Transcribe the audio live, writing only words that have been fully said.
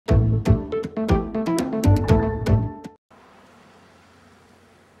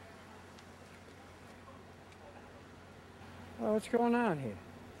Oh, what's going on here?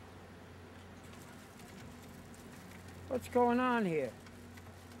 What's going on here?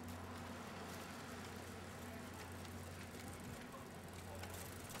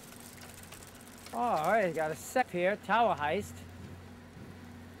 Oh, all right, got a set here, tower heist.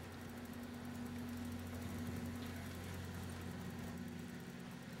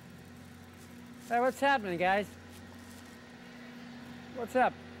 Hey, what's happening, guys? What's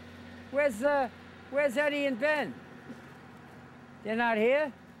up? Where's Eddie and Ben? They're not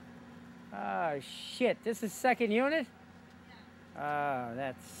here? Oh, shit. This is second unit? Oh,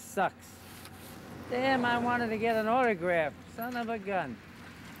 that sucks. Damn, I wanted to get an autograph. Son of a gun.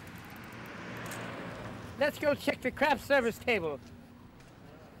 Let's go check the craft service table.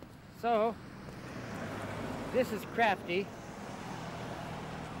 So, this is Crafty.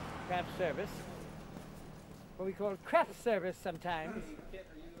 Craft service. What we call craft service sometimes.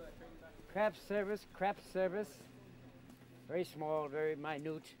 Craft service, craft service. Very small, very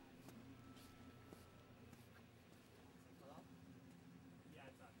minute.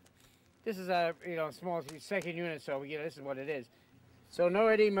 This is a small second unit, so this is what it is. So no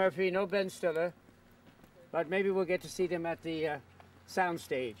Eddie Murphy, no Ben Stiller, but maybe we'll get to see them at the sound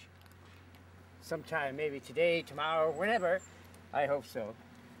stage sometime, maybe today, tomorrow, whenever. I hope so.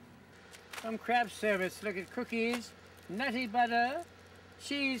 Some craft service. Look at cookies, nutty butter,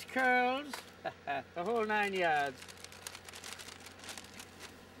 cheese curls, the whole 9 yards.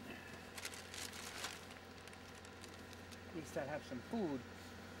 At least I have some food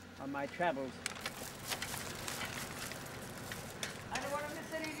on my travels. I don't want to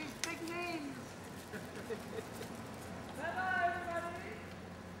miss any of these big names. Bye-bye, everybody.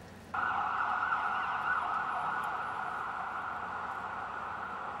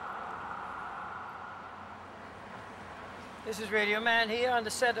 This is Radioman here on the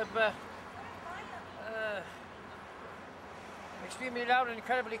set of Extremely Loud and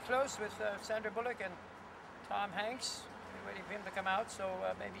Incredibly Close with Sandra Bullock and Tom Hanks. We're waiting for him to come out, so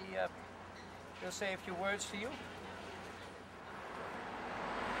maybe he'll say a few words to you.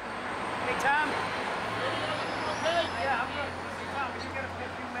 Hey, Tom. Okay. Yeah, I'm good. Hey, Tom, can you get a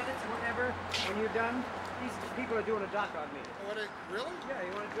few minutes or whatever when you're done? These people are doing a doc on me. Really? Yeah,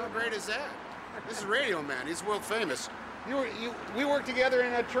 you want to do it? How great is that? This is Radioman. He's world famous. We worked together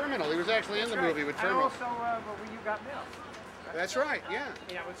in a terminal. He was actually in the movie with Terminal. And also, You Got Mail. That's right, yeah.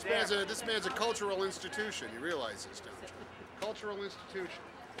 Yeah, this man's a cultural institution. You realize this, don't you? Cultural institution.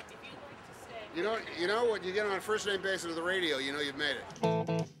 You know what you get on a first name basis with the radio, you know you've made it.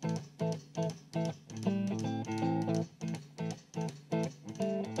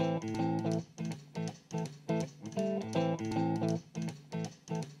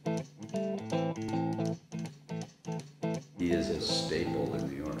 He is a staple in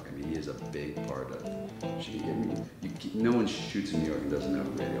New York. I mean, he is a big part of. No one shoots in New York and doesn't have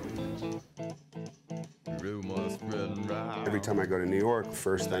a radio. Every time I go to New York,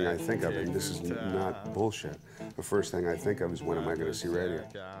 first thing I think of, and this is not bullshit, the first thing I think of is when am I going to see radio?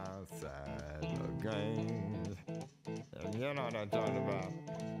 You know what I'm talking about.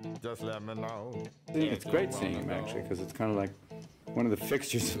 Just let me know. I think it's great seeing him, actually, because it's kind of like one of the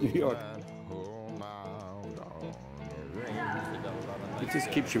fixtures of New York. It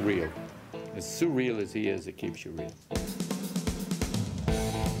just keeps you real. As surreal as he is, it keeps you real.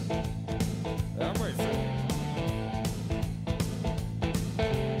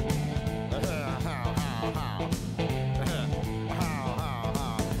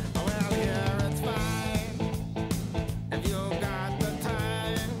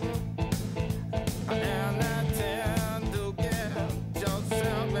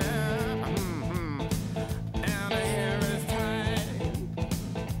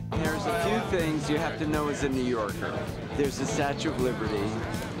 Things you have to know as a New Yorker. There's the Statue of Liberty,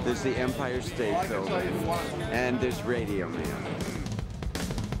 there's the Empire State Building, and there's Radioman.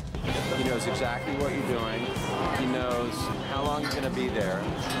 He knows exactly what you're doing. He knows how long you're going to be there.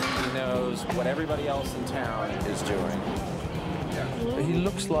 He knows what everybody else in town is doing. He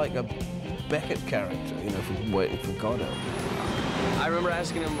looks like a Beckett character, from Waiting for Godot. I remember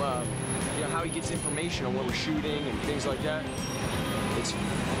asking him, how he gets information on what we're shooting and things like that.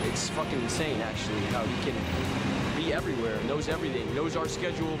 It's fucking insane, actually, how he can be everywhere, knows everything, knows our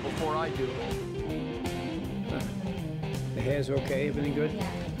schedule before I do. The hair's okay, everything good?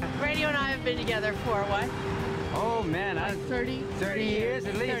 Radio and I have been together for what? Oh man, 30 years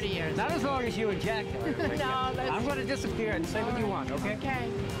at least? 30 years. Not as long as you and Jack. No, that's... I'm going to disappear and say what you want, okay?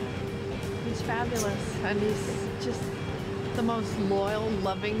 Okay. He's fabulous, and he's just the most loyal,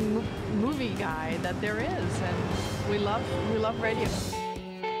 loving movie guy that there is, and we love radio.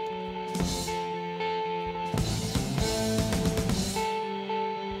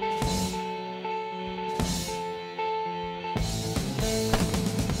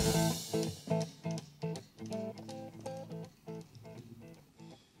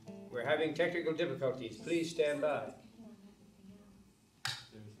 having technical difficulties. Please stand by.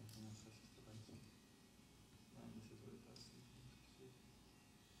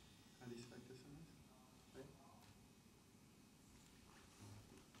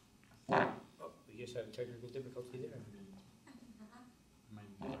 Oh, we just had a technical difficulty there.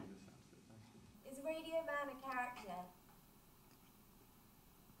 Is Radioman a character?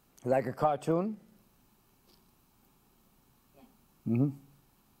 Like a cartoon? Yeah. Mm-hmm.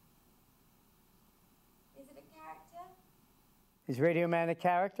 Is it a character? Is Radioman a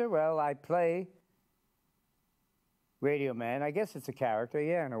character? Well, I play Radioman. I guess it's a character,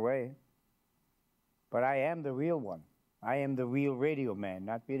 yeah, in a way. But I am the real one. I am the real Radioman,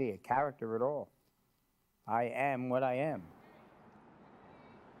 not really a character at all. I am what I am.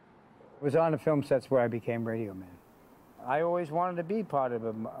 It was on the film sets where I became Radioman. I always wanted to be part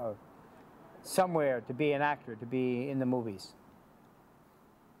of somewhere, to be an actor, to be in the movies.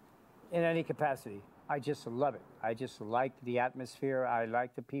 In any capacity. I just love it. I just like the atmosphere. I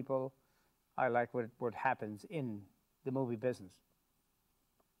like the people. I like what happens in the movie business.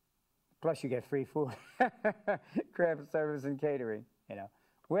 Plus you get free food. Craft service and catering, you know.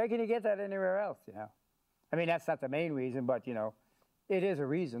 Where can you get that anywhere else, you know? I mean, that's not the main reason, but, you know, it is a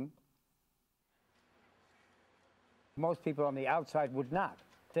reason. Most people on the outside would not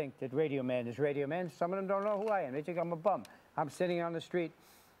think that Radioman is Radioman. Some of them don't know who I am. They think I'm a bum. I'm sitting on the street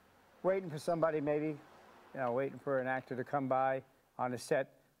waiting for somebody maybe, you know, waiting for an actor to come by on a set.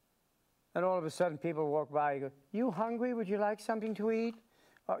 And all of a sudden people walk by and go, "You hungry? Would you like something to eat?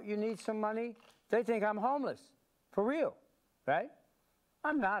 Oh, you need some money?" They think I'm homeless, for real, right?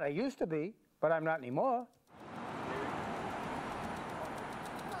 I'm not. I used to be, but I'm not anymore.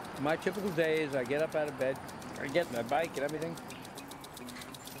 My typical day is I get up out of bed, I get my bike and everything.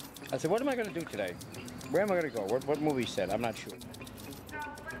 I said, what am I going to do today? Where am I going to go? What movie set? I'm not sure.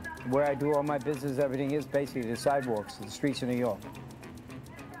 Where I do all my business, everything is basically the sidewalks, the streets of New York.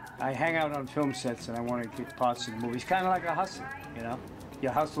 I hang out on film sets and I want to get parts of the movies. Kind of like a hustle, you know? You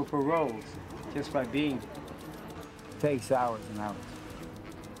hustle for roles just by being. It takes hours and hours,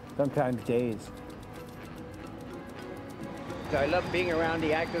 sometimes days. I love being around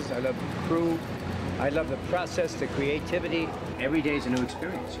the actors. I love the crew. I love the process, the creativity. Every day is a new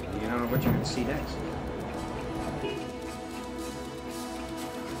experience. You don't know what you're going to see next.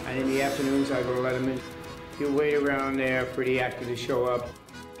 And in the afternoons, I go to Letterman. You wait around there for the actor to show up.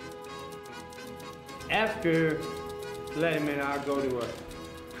 After Letterman, I'll go to a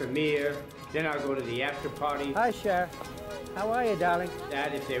premiere. Then I'll go to the after party. Hi, Cher. How are you, darling?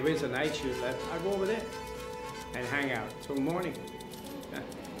 Dad, if there is a night shoot left, I'll go over there and hang out till morning.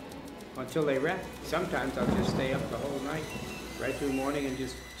 Until they wrap. Sometimes I'll just stay up the whole night, right through morning, and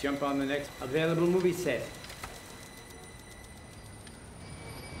just jump on the next available movie set.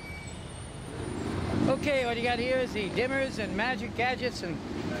 Okay, what you got here is the dimmers and magic gadgets and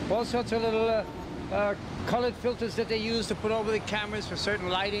all sorts of little colored filters that they use to put over the cameras for certain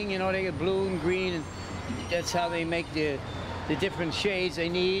lighting. You know, they get blue and green, and that's how they make the different shades they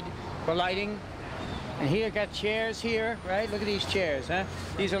need for lighting. And here, got chairs here, right? Look at these chairs, huh?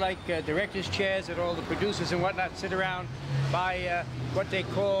 These are like director's chairs that all the producers and whatnot sit around by what they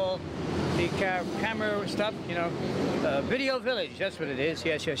call the camera stuff, you know. Video Village, that's what it is.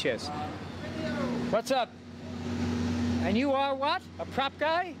 Yes, yes, yes. What's up? And you are what? A prop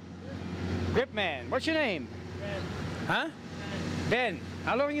guy? Grip man. What's your name? Ben. Huh? Ben.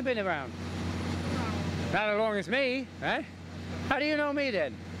 How long have you been around? Not as long as me, right? How do you know me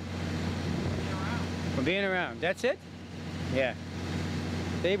then? From being around. That's it? Yeah.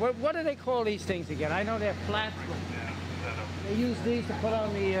 What do they call these things again? I know they're flat. They use these to put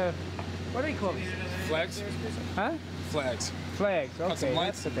on the, what do they call these? Flags? Huh? Flags. Flags, okay,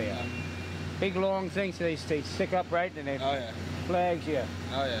 that's what they are. Big long things, they stick up, right? And they, oh, yeah. Flags, yeah.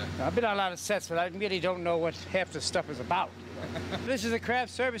 Oh, yeah. I've been on a lot of sets, but I really don't know what half the stuff is about. This is a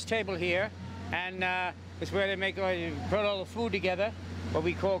craft service table here, and it's where they make put all the food together, what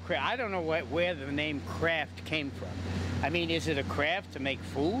we call craft. I don't know where the name craft came from. I mean, is it a craft to make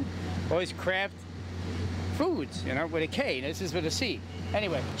food, or is craft foods, you know, with a K? This is with a C.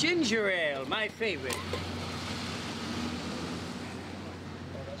 Anyway, ginger ale, my favorite.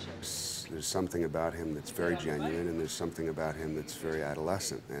 There's something about him that's very genuine, and there's something about him that's very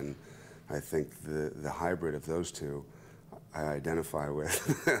adolescent. And I think the hybrid of those two, I identify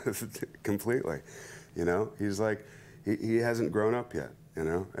with completely. You know, he's like, he hasn't grown up yet, you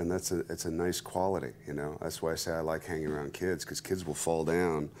know, and it's a nice quality, you know. That's why I say I like hanging around kids, because kids will fall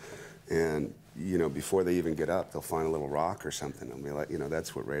down and you know, before they even get up, they'll find a little rock or something and be like, you know,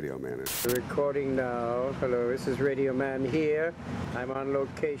 that's what Radioman is. We're recording now. Hello, this is Radioman here. I'm on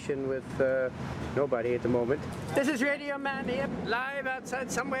location with nobody at the moment. This is Radioman here, live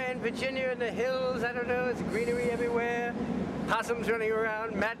outside somewhere in Virginia in the hills. I don't know, there's greenery everywhere, possums running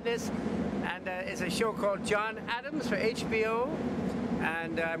around, madness. And it's a show called John Adams for HBO.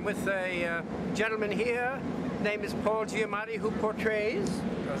 And I'm with a gentleman here. His name is Paul Giamatti, who portrays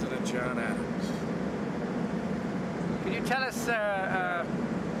President John Adams. Can you tell us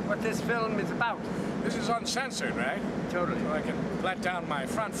what this film is about? This is uncensored, right? Totally. So I can let down my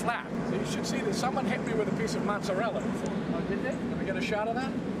front flap. So you should see that someone hit me with a piece of mozzarella before. Oh, did they? Can we get a shot of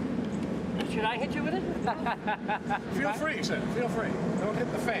that? Should I hit you with it? Feel free, sir. Feel free. Don't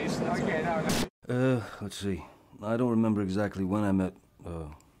hit the face. Okay, no. Let's see. I don't remember exactly when I met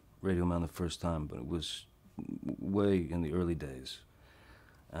Radioman the first time, but it was way in the early days.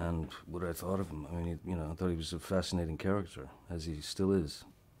 And what I thought of him, I mean, you know, I thought he was a fascinating character, as he still is.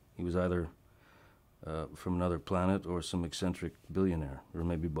 He was either from another planet or some eccentric billionaire, or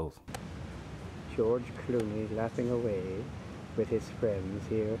maybe both. George Clooney laughing away with his friends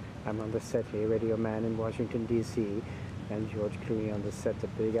here. I'm on the set here, Radioman in Washington, D.C., and George Clooney on the set. The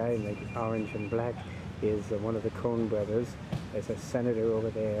big guy in the orange and black is one of the Coen brothers. There's a senator over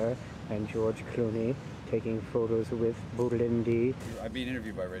there, and George Clooney taking photos with Boudlindy. I'm being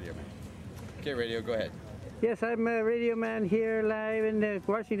interviewed by Radioman. Okay, Radio, go ahead. Yes, I'm Radioman here live in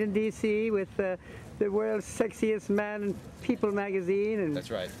Washington, D.C. with the world's sexiest man in People magazine. And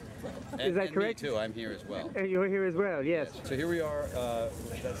that's right. Is that correct? Me too, I'm here as well. You're here as well, yes. So here we are,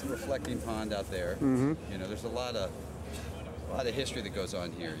 that's the reflecting pond out there. Mm-hmm. You know, there's a lot of history that goes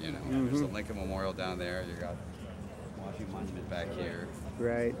on here, you know. Mm-hmm. There's the Lincoln Memorial down there, you got Washington Monument back here.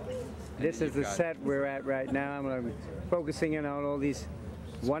 Right. This is the set we're at right now. I'm focusing in on all these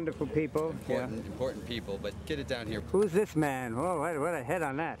wonderful people. Important people, but get it down here. Who's this man? Oh, what a head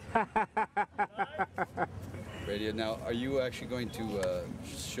on that. Radio, now, are you actually going to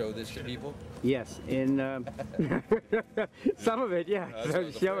show this to people? Yes, in some of it, yeah.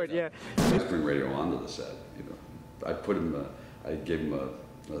 Show it, yeah. Let's bring Radio onto the set, you know. I put him, I gave him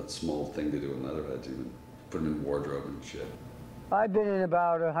a small thing to do in Leatherheads, even put him in wardrobe and shit. I've been in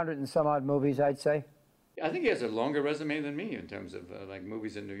about 100 and some odd movies, I'd say. I think he has a longer resume than me in terms of like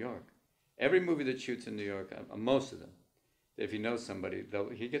movies in New York. Every movie that shoots in New York, most of them, if he knows somebody,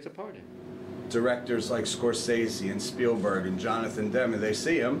 he gets a part in. Directors like Scorsese and Spielberg and Jonathan Demme, they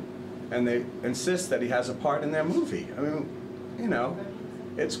see him and they insist that he has a part in their movie. I mean, you know,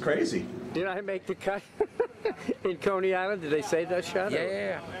 it's crazy. Did I make the cut in Coney Island? Did they say that shot?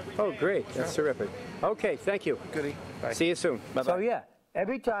 Yeah. Oh, great. That's terrific. Okay, thank you. Goodie. Bye. See you soon. Bye-bye. So, yeah,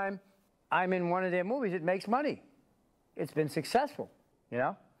 every time I'm in one of their movies, it makes money. It's been successful, you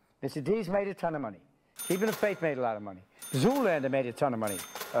know? Mr. D's made a ton of money. Keeping the Faith made a lot of money. Zoolander made a ton of money.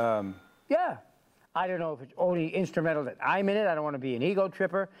 Yeah. I don't know if it's only instrumental that I'm in it. I don't want to be an ego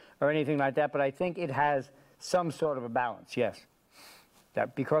tripper or anything like that, but I think it has some sort of a balance, yes.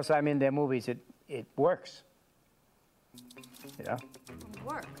 That because I'm in their movies, it works. You know?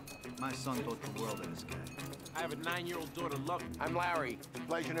 Work. My son taught the world in this guy. I have a 9-year-old daughter, Love. I'm Larry.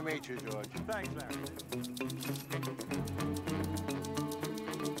 Pleasure to meet you, George. Thanks, Larry.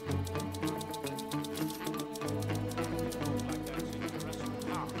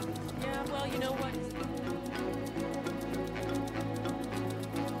 Yeah, well, you know what?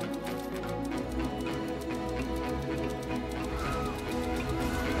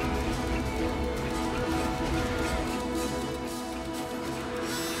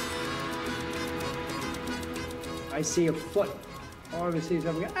 I see a foot. All of a sudden,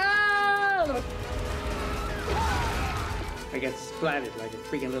 something. Ah! I get splattered like a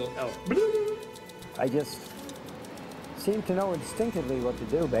freaking little elf. I just seem to know instinctively what to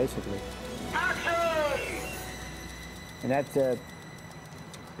do, basically. Action! And that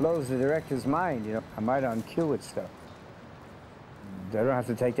blows the director's mind, you know. I'm right on cue with stuff. I don't have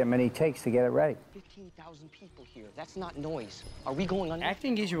to take that many takes to get it right. 15,000 people here. That's not noise. Are we going on?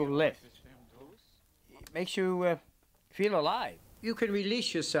 Acting gives you a lift. It makes you feel alive. You can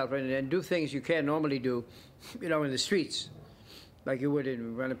release yourself and do things you can't normally do, you know, in the streets, like you would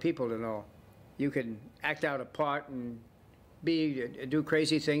in front of people and all. You can act out a part and do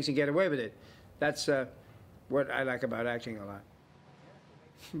crazy things and get away with it. That's what I like about acting a lot.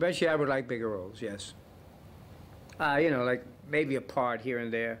 Especially I would like bigger roles, yes. You know, like maybe a part here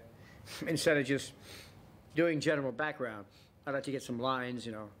and there, instead of just doing general background. I'd like to get some lines,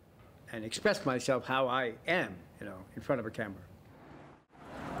 you know, and express myself how I am, you know, in front of a camera.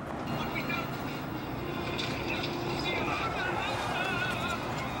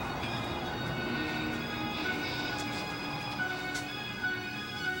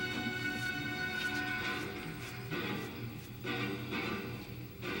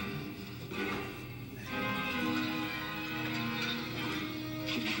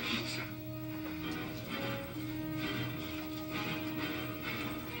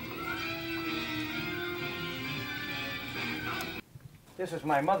 This was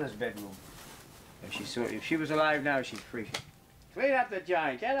my mother's bedroom. If she was alive now, she'd freak. Clean up the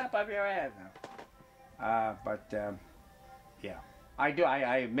joint. Get up your ass now. Yeah. I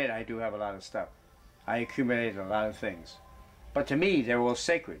admit I do have a lot of stuff. I accumulated a lot of things. But to me, they're all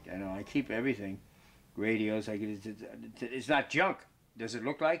sacred. You know, I keep everything. Radios, it's not junk. Does it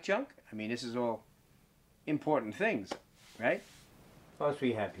look like junk? I mean, this is all important things, right? What else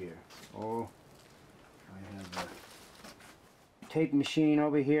we have here? Oh, I have a tape machine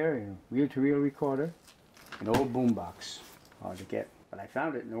over here, a reel-to-reel recorder, an old boombox. Hard to get, but I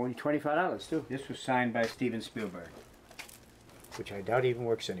found it, and only $25 too. This was signed by Steven Spielberg, which I doubt even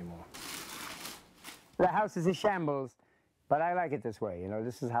works anymore. The house is a shambles, but I like it this way. You know,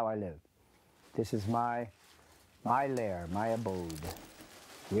 this is how I live. This is my lair, my abode.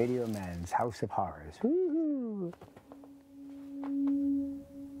 Radioman's House of Horrors. Woo-hoo!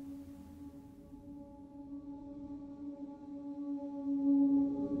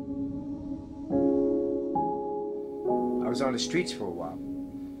 I was on the streets for a while.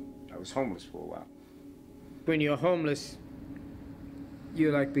 I was homeless for a while. When you're homeless,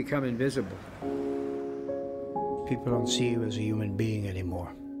 you like become invisible. People don't see you as a human being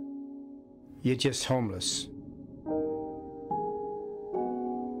anymore. You're just homeless.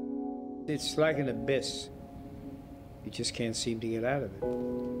 It's like an abyss. You just can't seem to get out of it.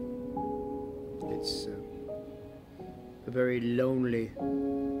 It's a very lonely,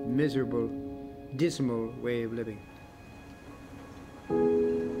 miserable, dismal way of living. I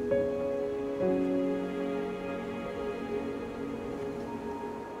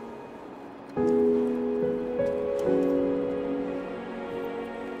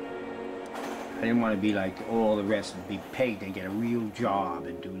didn't want to be like all the rest and be paid and get a real job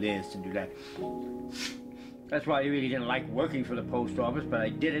and do this and do that. That's why I really didn't like working for the post office, but I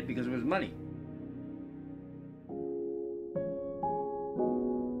did it because it was money.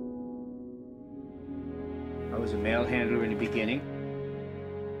 I was a mail handler in the beginning.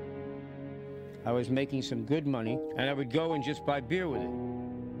 I was making some good money, and I would go and just buy beer with it.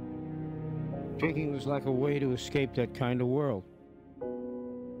 Drinking was like a way to escape that kind of world.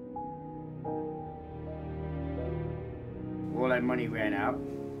 All that money ran out,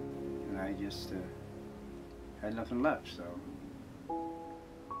 and I just had nothing left, so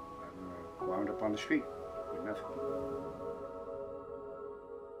I wound up on the street with nothing.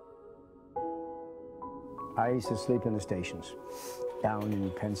 I used to sleep in the stations, down in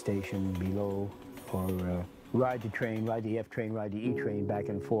Penn Station, below, or ride the train, ride the F train, ride the E train, back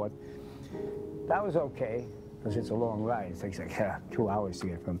and forth. That was okay, because it's a long ride. It takes like 2 hours to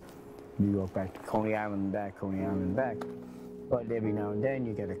get from New York back to Coney Island and back, Coney Island and back. But every now and then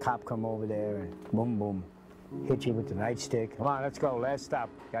you get a cop come over there and boom, boom, hit you with the nightstick. Come on, let's go, last stop,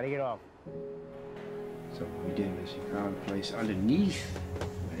 gotta get off. So what we did was we found a place underneath,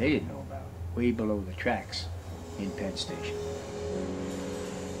 where they didn't know about, way below the tracks in Penn Station.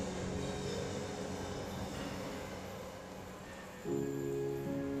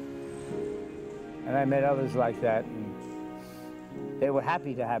 And I met others like that, and they were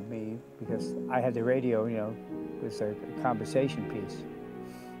happy to have me because I had the radio, you know. It was a conversation piece,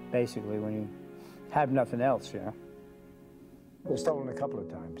 basically, when you have nothing else, you know. It was stolen a couple of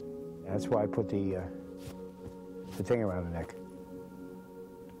times. That's why I put the thing around the neck.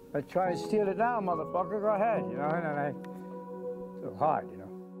 I try to steal it now, motherfucker, go ahead, you know, and it's so hard, you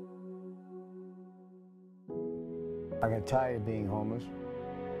know. I got tired of being homeless.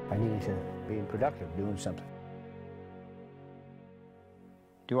 I needed to be productive, doing something.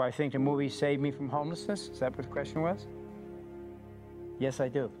 Do I think the movie saved me from homelessness? Is that what the question was? Yes, I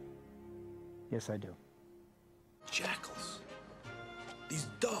do. Yes, I do. Jackals. These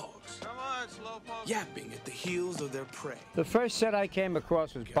dogs. Come on, Slowpoke. Yapping at the heels of their prey. The first set I came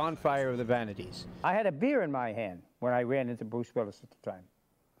across was Bonfire of the Vanities. I had a beer in my hand when I ran into Bruce Willis at the time.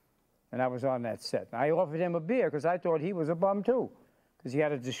 And I was on that set. I offered him a beer because I thought he was a bum too. Because he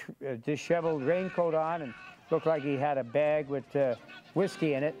had a disheveled raincoat on and looked like he had a bag with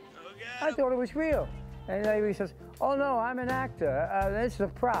whiskey in it. I thought it was real. And he says, oh no, I'm an actor. This is a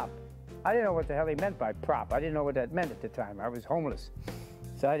prop. I didn't know what the hell he meant by prop. I didn't know what that meant at the time. I was homeless.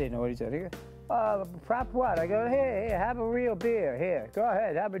 So I didn't know what he said. He goes, prop what? I go, here, have a real beer. Here, go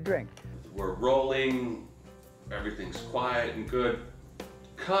ahead, have a drink. We're rolling, everything's quiet and good.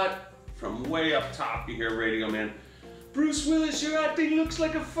 Cut from way up top, you hear Radioman. Bruce Willis, your acting looks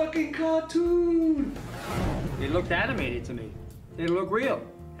like a fucking cartoon. It looked animated to me. It looked real,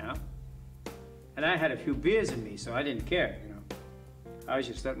 you know? And I had a few beers in me, so I didn't care, you know? I was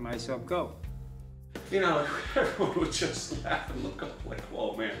just letting myself go. You know, everyone would just laugh and look up like,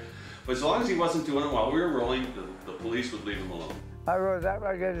 whoa, man. But as long as he wasn't doing it while we were rolling, the police would leave him alone. I wrote that.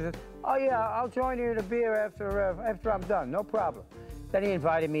 I said, oh yeah, I'll join you in a beer after I'm done, no problem. Then he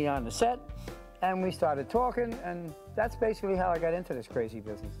invited me on the set, and we started talking, and that's basically how I got into this crazy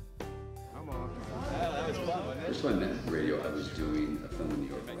business. Come on. That was fun, wasn't it? First time I met Radio, I was doing a film in New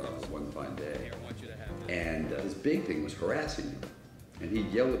York one fine day, and his big thing was harassing me, and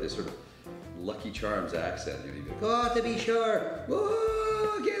he'd yell with this sort of Lucky Charms accent, and he'd be like, oh, to be sure,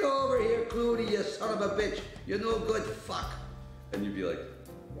 whoa, get over here, Clooney, you son of a bitch, you're no good fuck. And you'd be like,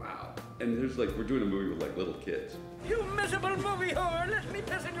 wow. And there's like, we're doing a movie with like little kids. You miserable movie whore, let me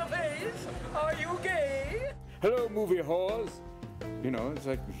piss in your face. Are you gay? Hello, movie whores. You know, it's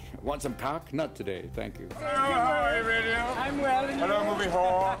like, want some cock? Not today, thank you. Hello, how are you, Radio? I'm well. Hello, movie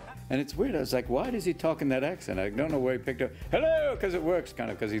whore. And it's weird, I was like, why does he talk in that accent? I don't know where he picked up, hello, because it works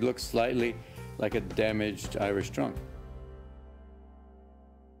kind of, because he looks slightly like a damaged Irish drunk.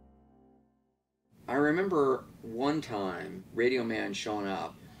 I remember one time Radioman showing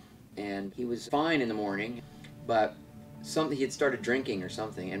up, and he was fine in the morning, but he had started drinking or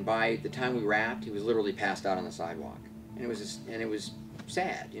something, and by the time we wrapped, he was literally passed out on the sidewalk, and it was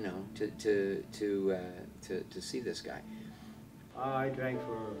sad, you know, to see this guy. I drank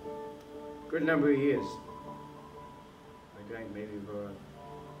for a good number of years. I drank maybe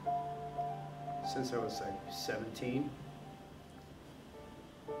since I was like 17.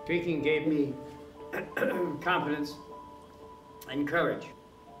 Drinking gave me confidence and courage.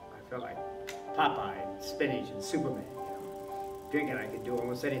 I felt like Popeye and spinach and Superman, you know. Drinking, I could do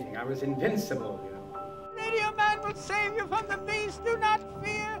almost anything. I was invincible, you know. Radioman will save you from the beast. Do not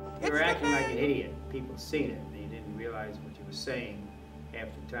fear. You were acting like an idiot. People seen it, and they didn't realize what you were saying half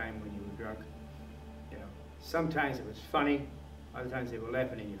the time when you were drunk. You know, sometimes it was funny, other times they were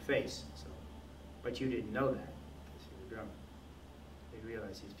laughing in your face. So, but you didn't know that because you were drunk. They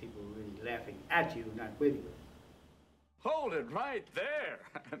realized these people were really laughing at you, not with you. Hold it right there.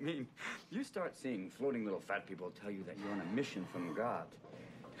 I mean, you start seeing floating little fat people tell you that you're on a mission from God.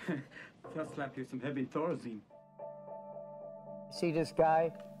 They'll slap you some heavy Thorazine. See this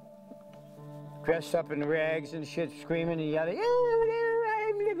guy dressed up in rags and shit, screaming and yelling, "Oh,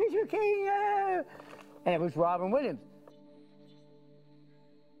 I'm the Fisher King!" And it was Robin Williams.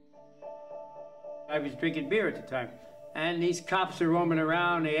 I was drinking beer at the time, and these cops are roaming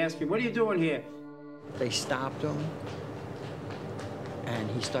around. They asked me, "What are you doing here?" They stopped him, and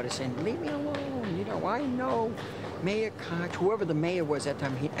he started saying, "Leave me alone, you know, I know Mayor Koch," whoever the mayor was at that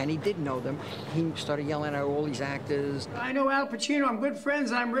time, and he did know them. He started yelling at all these actors. "I know Al Pacino, I'm good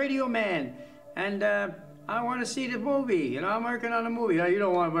friends, I'm Radioman, and I want to see the movie, you know, I'm working on a movie." "You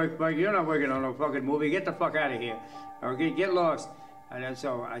don't want to work, you're not working on no fucking movie, get the fuck out of here, or get lost." And then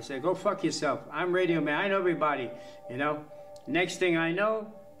so I said, "Go fuck yourself, I'm Radioman, I know everybody, you know." Next thing I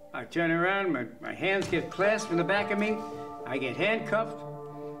know, I turn around, my hands get clasped in the back of me, I get handcuffed,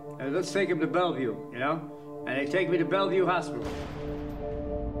 and let's take him to Bellevue, you know? And they take me to Bellevue Hospital.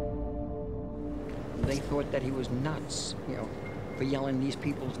 They thought that he was nuts, you know, for yelling these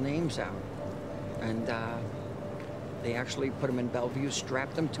people's names out. And they actually put him in Bellevue,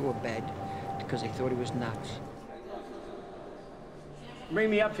 strapped him to a bed, because they thought he was nuts. Bring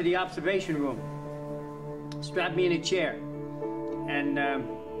me up to the observation room, strap me in a chair, and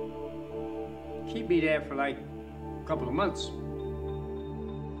keep me there for like a couple of months.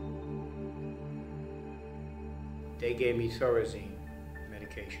 They gave me Thorazine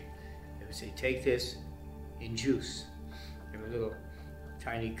medication. They would say, "Take this in juice." In a little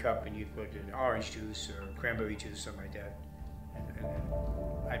tiny cup, and you'd put in orange juice or cranberry juice, something like that. And then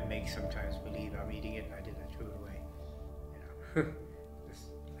I'd make sometimes believe I'm eating it, and I didn't throw it away. You know,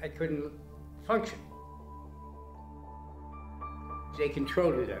 I couldn't function. They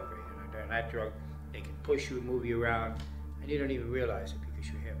control you that way. You know, they're not drunk. They can push you, move you around, and you don't even realize it because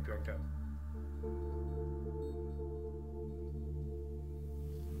you're half drugged up.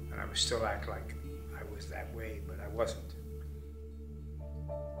 And I would still act like I was that way, but I wasn't.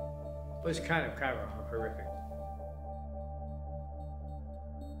 It was kind of horrific.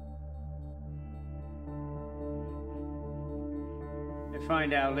 I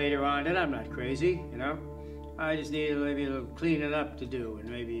find out later on that I'm not crazy, you know? I just needed maybe a little cleaning up to do and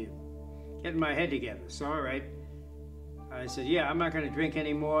maybe getting my head together. So, all right. I said, yeah, I'm not going to drink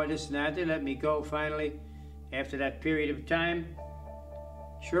anymore, this and that. They let me go finally after that period of time.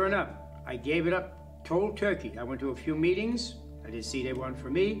 Sure enough, I gave it up cold turkey. I went to a few meetings. I didn't see they weren't for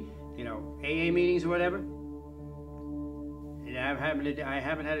me, you know, AA meetings or whatever. And I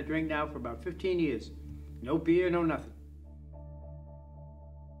haven't had a drink now for about 15 years. No beer, no nothing.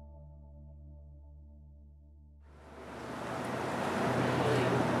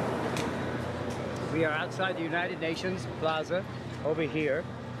 We are outside the United Nations Plaza over here.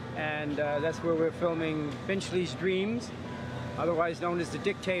 And that's where we're filming Finchley's Dreams, otherwise known as The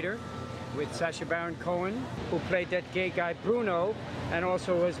Dictator, with Sacha Baron Cohen, who played that gay guy Bruno, and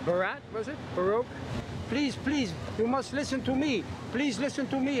also as Barat, was it? Baruch? Please, please, you must listen to me. Please listen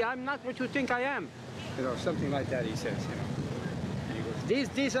to me. I'm not what you think I am. You know, something like that he says, you know. And he goes,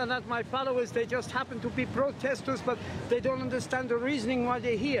 these are not my followers. They just happen to be protesters, but they don't understand the reasoning why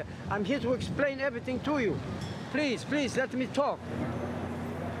they're here. I'm here to explain everything to you. Please, please, let me talk.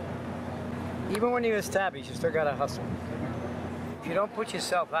 Even when you're established, you still gotta hustle. If you don't put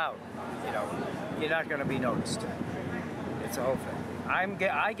yourself out, you know, you're not gonna be noticed. It's a whole thing.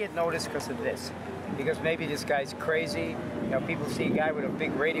 I get noticed because of this. Because maybe this guy's crazy. You know, people see a guy with a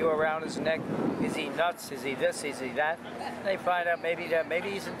big radio around his neck. Is he nuts? Is he this? Is he that? They find out maybe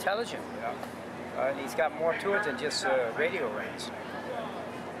he's intelligent, you know. And he's got more to it than just radio rants.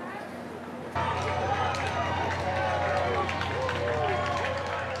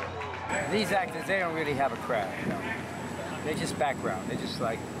 These actors, they don't really have a crowd, you know. They're just background. They're just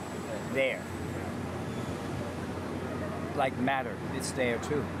like there. Like matter, it's there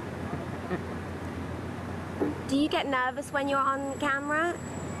too. Do you get nervous when you're on camera?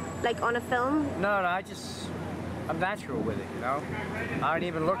 Like on a film? No, I'm natural with it, you know? I don't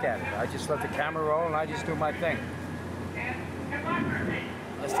even look at it. I just let the camera roll and I just do my thing.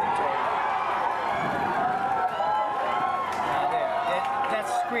 Let's take it. Now there,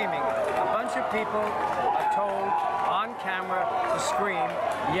 that's screaming. A bunch of people are told on camera to scream,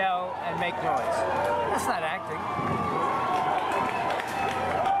 yell, and make noise. That's not acting.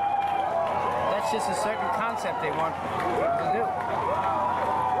 That's just a certain concept they want people to do.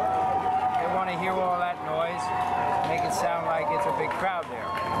 They want to hear all that noise, make it sound like it's a big crowd there.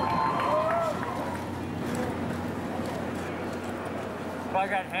 So I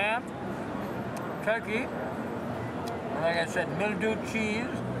got ham, turkey, and like I said, mildewed cheese,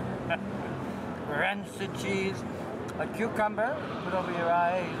 rancid cheese, a cucumber, put over your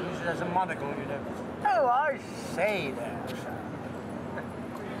eye, use it as a monocle, you know. Oh, I say that.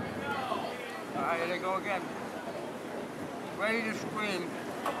 All right, here they go again. Ready to scream.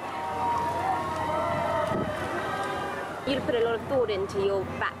 You put a lot of thought into your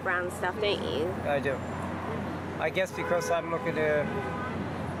background stuff, don't you? I do. I guess because I'm looking to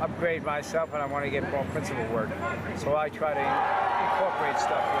upgrade myself and I want to get more principal work. So I try to incorporate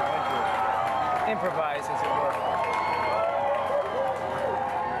stuff, you know, into it. Improvise, as it were.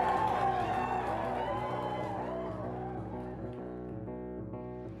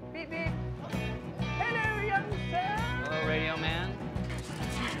 Radioman.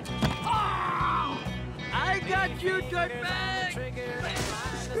 Oh! I got you, dirtbag!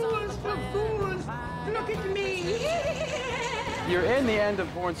 Schools for fools! Look at me! You're in the end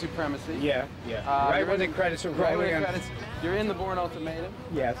of Born Supremacy. Yeah. Right when the credits are rolling. Right when the credits. You're in the Born Ultimatum.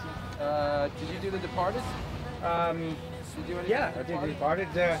 Yes. Did you do The Departed? Did you do anything? Yeah, I did The Departed.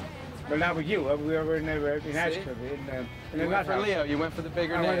 Well, not with you. We were in Ashford. You went for Leo. You went for the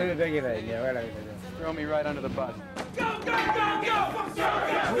bigger name. I went for the bigger name, yeah. Right. Throw me right under the bus. Go!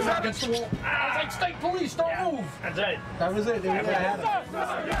 Who's against the wall? I was like, state police, don't move! That's it. That was it.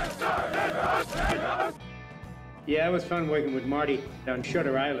 Yeah, it was fun working with Marty on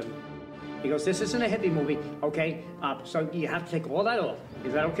Shutter Island. He goes, this isn't a hippie movie, okay? So you have to take all that off.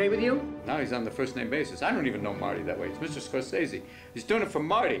 Is that okay with you? Now he's on the first name basis. I don't even know Marty that way. It's Mr. Scorsese. He's doing it for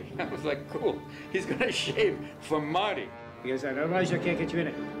Marty. I was like, cool. He's gonna shave for Marty. He goes, otherwise I can't get you in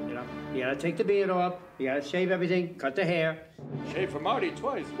it. You know, you gotta take the beard off. You gotta shave everything. Cut the hair. Shave for Marty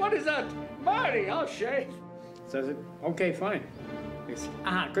twice. What is that? Marty, I'll shave. Says it. Okay, fine. He goes,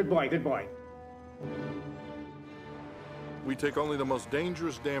 good boy. We take only the most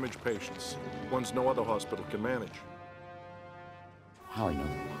dangerous damaged patients, ones no other hospital can manage. How I know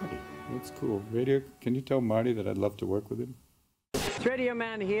Marty? That's cool. Radio, can you tell Marty that I'd love to work with him? It's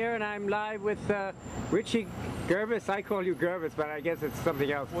Radioman here, and I'm live with Richie Gervais. I call you Gervais, but I guess it's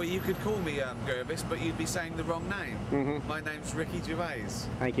something else. Well, you could call me Gervais, but you'd be saying the wrong name. Mm-hmm. My name's Ricky Gervais.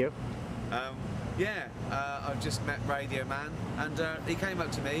 Thank you. I've just met Radioman, and he came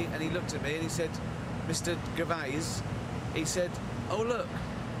up to me, and he looked at me, and he said, Mr. Gervais, he said, oh, look,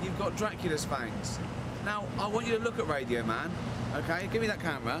 you've got Dracula's fangs. Now, I want you to look at Radioman, okay? Give me that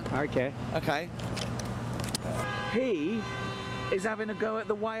camera. Okay. Okay. He is having a go at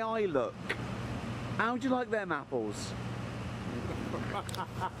the way I look. How would you like them apples?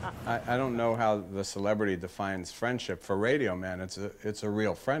 I don't know how the celebrity defines friendship. For Radioman, it's a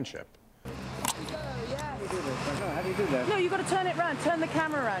real friendship. How do you do that? No, you've got to turn it around. Turn the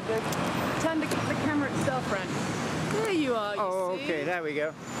camera around. Turn the camera itself around. There you are, you see. Okay, there we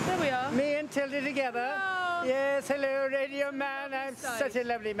go. There we are. Me and Tildy together. No. Yes, hello, Radio Man. I'm such a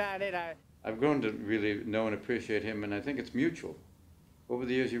lovely man, ain't I? I've grown to really know and appreciate him, and I think it's mutual. Over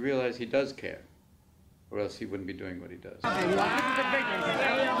the years, you realize he does care, or else he wouldn't be doing what he does. You look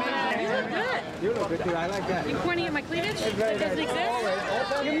good. You look good, too. I like that. You pointing at my cleavage? That doesn't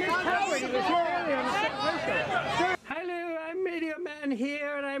exist? You missed Howard. He was here earlier on the show. Hello, I'm Radio Man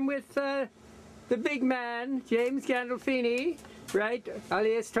here, and I'm with the big man, James Gandolfini, right,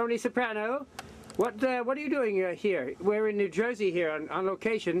 alias Tony Soprano. What are you doing here? We're in New Jersey here on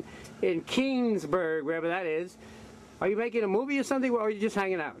location in Kingsburg, wherever that is. Are you making a movie or something, or are you just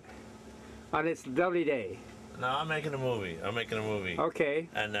hanging out on this lovely day? No, I'm making a movie. Okay.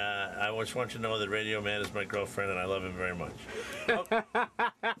 And I just want you to know that Radio Man is my girlfriend, and I love him very much. Oh.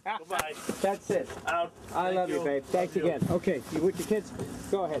 Goodbye. That's it. Out. I love you, babe. Thanks again. Okay, you with your kids?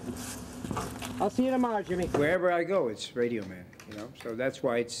 Go ahead. I'll see you tomorrow, Jimmy. Wherever I go, it's Radio Man, you know. So that's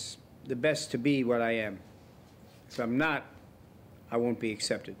why it's the best to be what I am. If I'm not, I won't be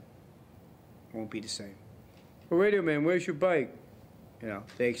accepted. I won't be the same. Well, Radio Man, where's your bike? You know,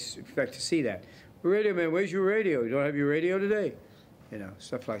 they expect to see that. Well, Radio Man, where's your radio? You don't have your radio today? You know,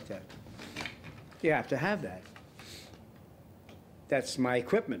 stuff like that. You have to have that. That's my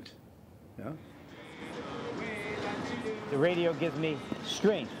equipment, you know? The radio gives me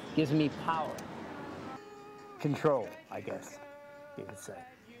strength, gives me power. Control, I guess you could say.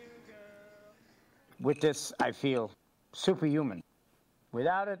 With this, I feel superhuman.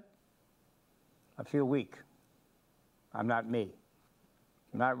 Without it, I feel weak. I'm not me.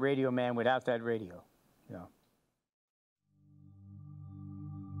 I'm not Radio Man without that radio, you know.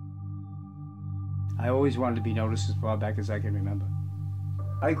 I always wanted to be noticed as far back as I can remember.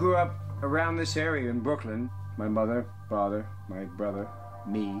 I grew up around this area in Brooklyn. My mother, father, my brother,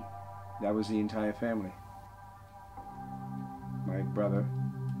 me, that was the entire family. My brother,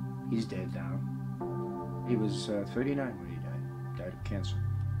 he's dead now. He was 39 when he died of cancer.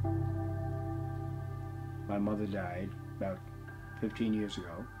 My mother died about 15 years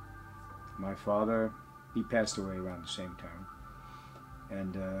ago. My father, he passed away around the same time.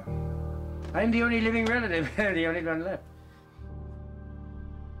 And I'm the only living relative, the only one left.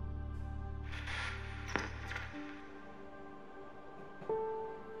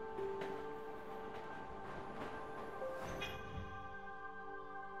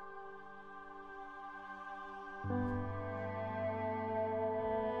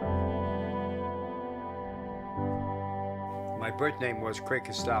 My birth name was Craig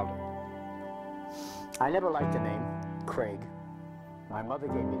Castaldo. I never liked the name Craig. My mother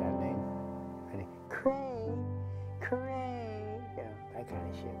gave me that name. And Craig, you know, that kind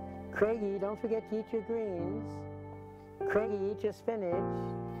of shit. Craigie, don't forget to eat your greens. Craigie, eat your spinach.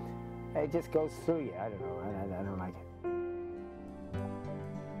 It just goes through you. I don't know. I don't like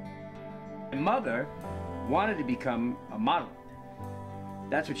it. My mother wanted to become a model.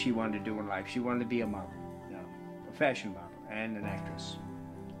 That's what she wanted to do in life. She wanted to be a model, you know, a fashion model and an actress.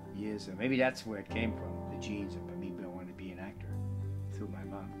 Years, maybe that's where it came from, the genes of me wanting to be an actor through my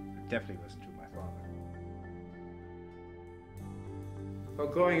mom. It definitely wasn't through my father. Well,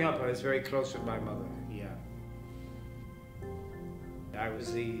 growing up, I was very close with my mother, yeah. I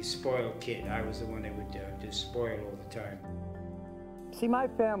was the spoiled kid. I was the one that would just spoil all the time. See, my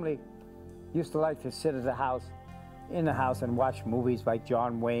family used to like to sit at the house, in the house, and watch movies like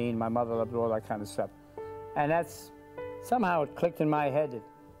John Wayne. My mother loved all that kind of stuff. And that's, somehow it clicked in my head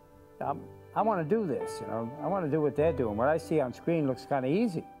that I want to do this, you know. I want to do what they're doing. What I see on screen looks kind of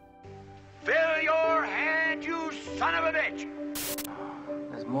easy. Fill your hand, you son of a bitch!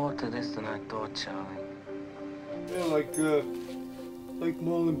 There's more to this than I thought, Charlie. Yeah, like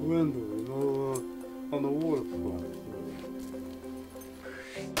Marlon Brando, you know, on the waterfront.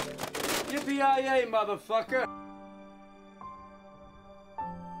 Yippee-yi-yay, motherfucker!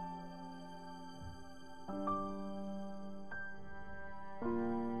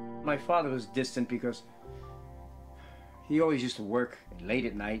 My father was distant because he always used to work late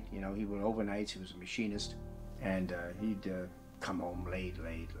at night. You know, he would overnights. He was a machinist, and he'd come home late. You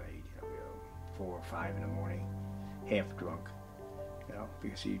know, 4 or 5 in the morning, half drunk. You know,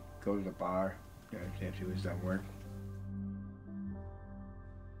 because he'd go to the bar, you know, after he was done work.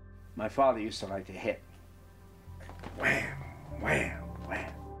 My father used to like to hit. Wham, wham,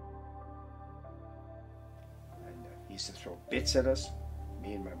 wham. And he used to throw bits at us.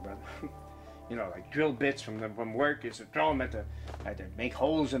 Me and my brother, you know, like drill bits from work. Used to throw them at the make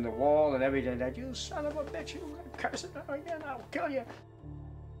holes in the wall and everything. That you son of a bitch, you curse it now again, I'll kill you.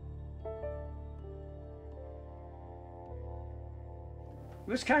 It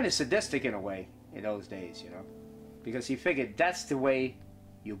was kind of sadistic in a way in those days, you know, because he figured that's the way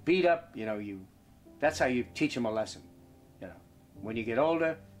you beat up, you know, you That's how you teach them a lesson. You know, when you get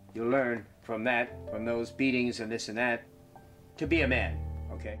older, you learn from that, from those beatings and this and that, to be a man,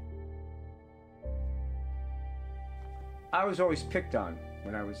 okay? I was always picked on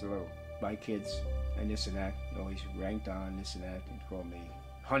when I was little by kids and this and that. Always ranked on this and that and called me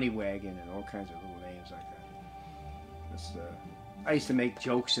honey wagon and all kinds of little names like that. I used to make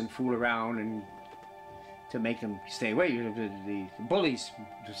jokes and fool around and to make them stay away. The bullies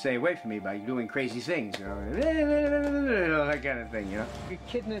to stay away from me by doing crazy things, you know, that kind of thing, you know. You're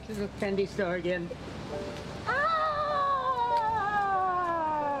kidding at little candy store again.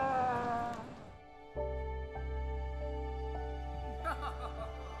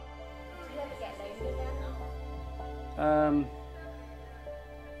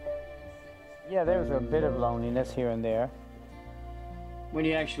 Yeah, there was a bit of loneliness here and there. When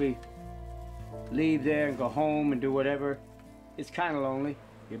you actually leave there and go home and do whatever, it's kind of lonely.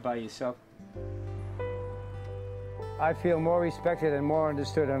 You're by yourself. I feel more respected and more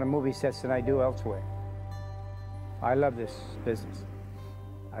understood on a movie sets than I do elsewhere. I love this business.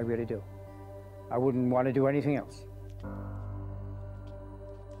 I really do. I wouldn't want to do anything else.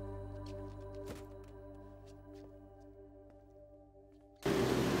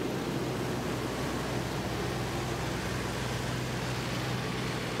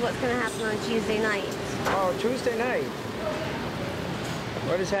 What's going to happen on Tuesday night? Oh, Tuesday night.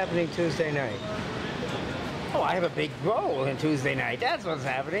 What is happening Tuesday night? Oh, I have a big role in Tuesday night. That's what's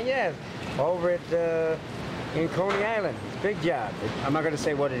happening, yes. Over at, in Coney Island. It's a big job. I'm not going to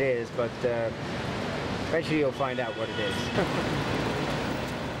say what it is, but eventually you'll find out what it is.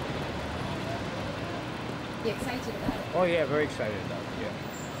 You excited about it? Oh, yeah, very excited about it, yeah.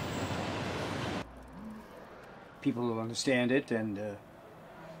 People will understand it and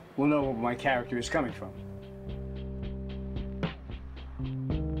will know where my character is coming from.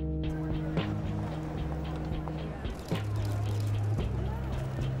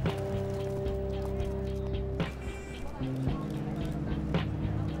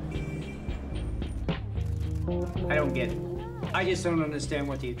 I don't get it. I just don't understand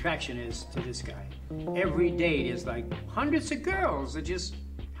what the attraction is to this guy. Every day there's like hundreds of girls that just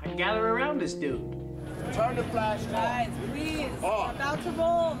gather around this dude. Turn the flash on. Guys, please, we're about to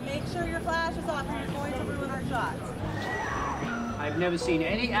roll. Make sure your flash is off or you're going to ruin our shots. I've never seen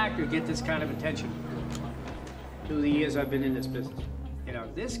any actor get this kind of attention through the years I've been in this business. You know,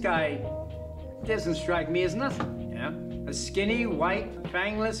 this guy doesn't strike me as nothing, you know? A skinny, white,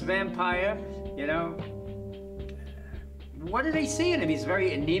 fangless vampire, you know? What do they see in him? He's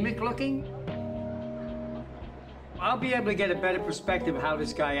very anemic looking. I'll be able to get a better perspective of how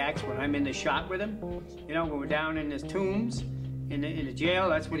this guy acts when I'm in the shot with him. You know, when we're down in his tombs, in the jail,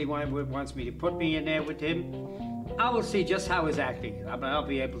 that's what he wants me to put me in there with him. I will see just how he's acting. I'll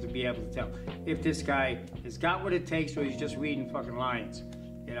be able to tell if this guy has got what it takes or he's just reading fucking lines,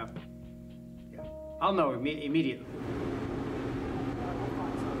 you know. Yeah. I'll know immediately.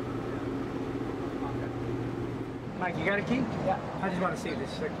 Mike, you got a key? Yeah. I just want to see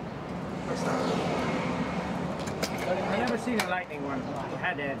this thing. I've never seen a lightning one. I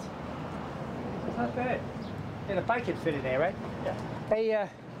had that. It's not bad. Yeah, the bike can fit in there, right? Yeah. Hey,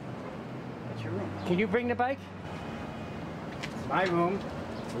 what's your room? Can you bring the bike? It's my room.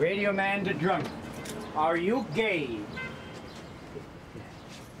 Radioman to drunk. Are you gay?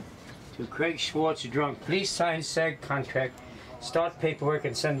 To Craig Schwartz, drunk. Please sign said contract. Start paperwork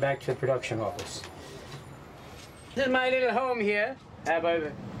and send back to the production office. This is my little home here. Have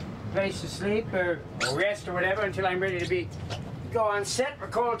a place to sleep or rest or whatever until I'm ready to go on set for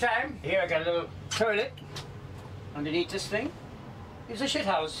call time. Here I got a little toilet underneath this thing. It's a shit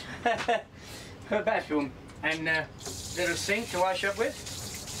house. A bathroom and a little sink to wash up with.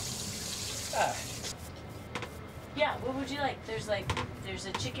 Yeah, what would you like? There's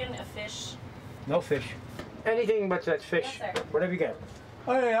a chicken, a fish. No fish. Anything but that fish. Yes, sir. Whatever you got.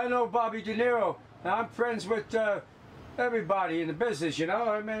 Hey, I know Bobby De Niro. I'm friends with everybody in the business, you know.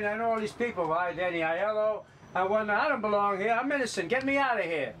 I mean, I know all these people. Danny Aiello. I don't belong here. I'm innocent. Get me out of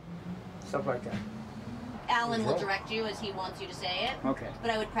here. Stuff like that. Alan will direct you as he wants you to say it. Okay. But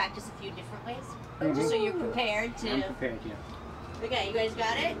I would practice a few different ways. Mm-hmm. Just so you're prepared to... I'm prepared, yeah. Okay, you guys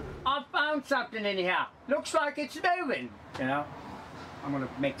got it? I found something anyhow. Looks like it's moving. You know? I'm going to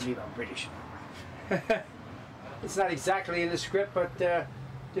make believe I'm British. It's not exactly in the script, but the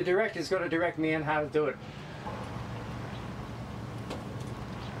director's going to direct me on how to do it.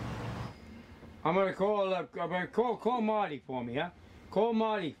 I'm going to call Marty for me, huh? Call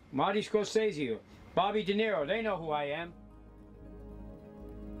Marty. Marty Scorsese. Bobby De Niro. They know who I am.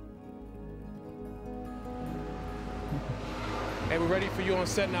 Hey, we're ready for you on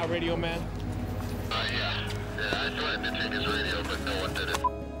set now, Radio Man. Yeah, I tried to take his radio, but no one did it.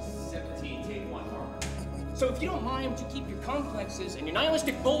 17, take one, Harper. So if you don't mind, would you keep your complexes and your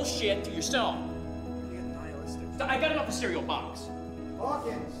nihilistic bullshit to yourself? Nihilistic? I got it off the cereal box.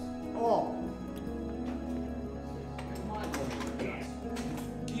 Hawkins! Oh.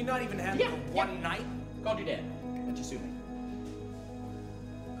 Do you not even have one night? Called your dad. Let you sue me.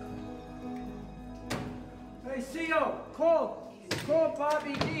 Hey, CO, call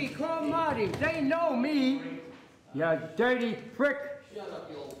Bobby D, call Marty. They know me. You dirty prick. Shut up,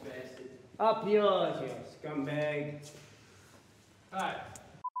 you old bastard. Up yours, you scumbag. All right.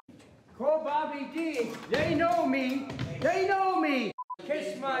 Call Bobby D. They know me. They know me.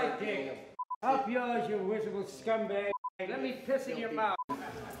 Kiss my dick. Up yours, you miserable scumbag. Let me piss in your mouth.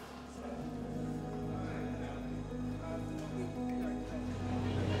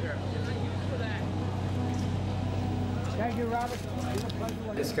 Thank you, Robert.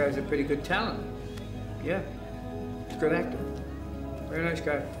 This guy's a pretty good talent. Yeah, he's a good actor. Very nice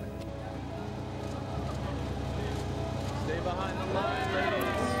guy. Stay behind the line, ladies.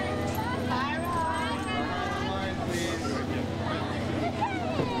 Behind the line, please.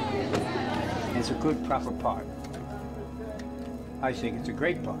 It's a good, proper part. I think it's a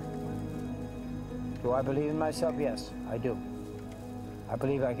great part. Do I believe in myself? Yes, I do. I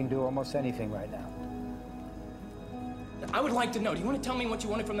believe I can do almost anything right now. I would like to know, do you want to tell me what you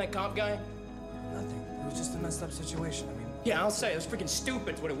wanted from that cop guy? Nothing. It was just a messed up situation. I mean... Yeah, I'll say, it was freaking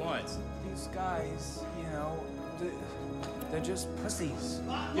stupid, what it was. These guys, you know, they're just pussies.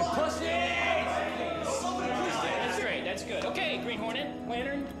 You pussies! That's great, that's good. Okay, Green Hornet,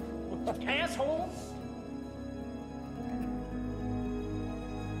 Lantern, asshole.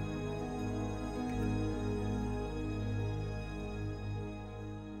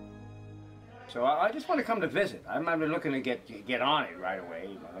 So I just want to come to visit. I'm not looking to get on it right away,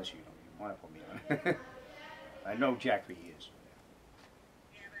 unless you want to put me on it. I know Jack for years.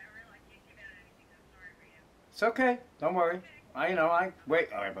 It's okay. Don't worry. I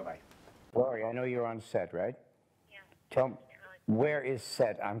wait. All right, bye-bye. Lori, I know you're on set, right? Yeah. Tell me, where is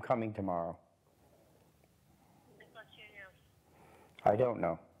set? I'm coming tomorrow. I don't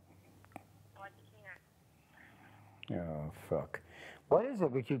know. Oh, fuck. What is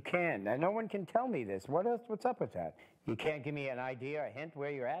it? But you can. Now, no one can tell me this. What else? What's up with that? You can't give me an idea, a hint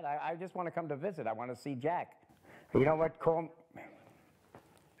where you're at? I just want to come to visit. I want to see Jack. You know what? Call...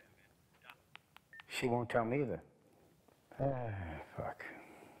 She won't tell me either. Fuck.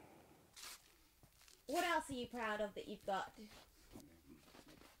 What else are you proud of that you've got?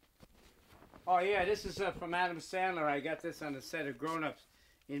 Oh, yeah, this is from Adam Sandler. I got this on the set of Grown Ups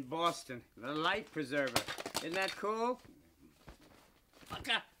in Boston. The life preserver. Isn't that cool?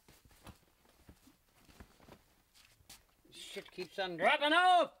 Fucker. Shit keeps on dropping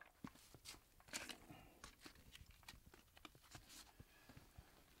off.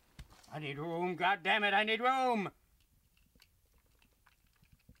 I need room, goddammit, I need room.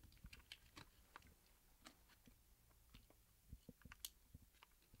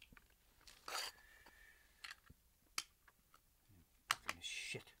 Fucking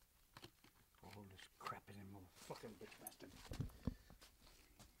shit. All this crap in him, motherfucking bitch bastard.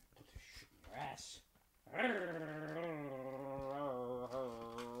 Put this shit in your ass.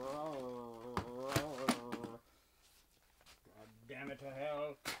 God damn it to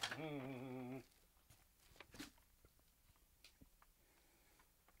hell.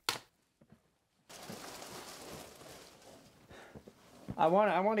 I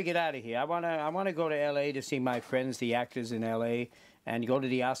want to get out of here. I want to go to L.A. to see my friends, the actors in L.A., and go to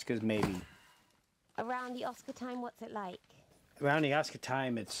the Oscars maybe. Around the Oscar time, what's it like? Around the Oscar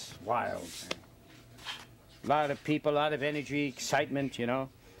time, it's wild. A lot of people, a lot of energy, excitement, you know,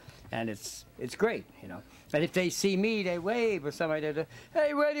 and it's great, you know. And if they see me, they wave or something like that.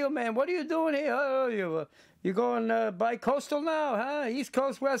 Hey, Radioman, what are you doing here? Oh, you going bi-coastal now, huh? East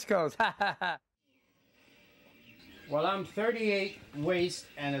Coast, West Coast. Ha, ha, ha. Well, I'm 38 waist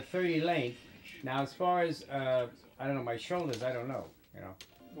and a 30 length. Now, as far as, I don't know, my shoulders, I don't know, you know.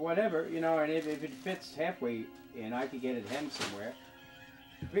 Whatever, you know, and if it fits halfway in, I could get it hemmed somewhere.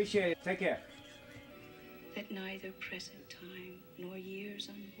 Appreciate it. Take care. That neither present time nor years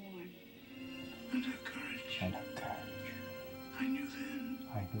unborn. And her courage. And her courage. I knew then.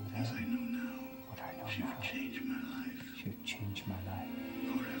 As I know now. What I know she now. would change my life. She would change my life.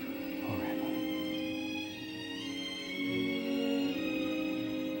 Forever. Forever.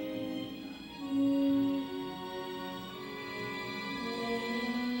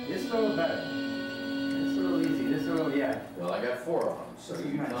 This is a little better. This is a little easy. This is a little, yeah. Well, I got 4 of them, so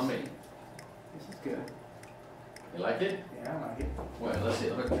you tell me. This is good. You like it? Yeah, I like it. Well, let's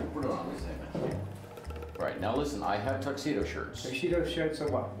see. Let's put it on. Let's see. Right, now listen, I have tuxedo shirts. Tuxedo shirts are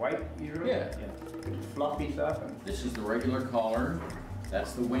what? White usually? Yeah. Fluffy stuff? And... This is the regular collar.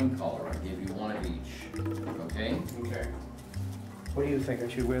 That's the wing collar. I give you one of each. Okay? Okay. What do you think? I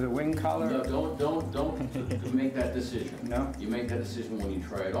should wear the wing collar? No, don't make that decision. No? You make that decision when you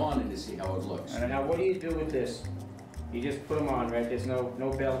try it on and to see how it looks. And now what do you do with this? You just put them on, right? There's no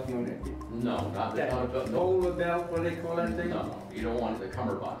belt, no... No, not a belt. No. Bowler belt, what do they call that thing? No, you don't want the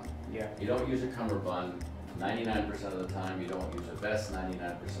cummerbund. Yeah. You don't use a cummerbund 99% of the time. You don't use a vest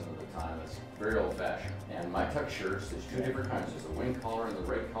 99% of the time. That's very old-fashioned. And my tuck shirts, there's two different kinds. There's the wing collar and the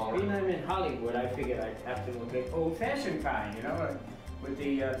red collar. Being I'm in Hollywood, I figured I'd have to look at old-fashioned kind, you know, with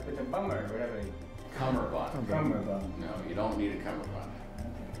the bummer or whatever. Cummerbund. Cummerbund. No, you don't need a cummerbund.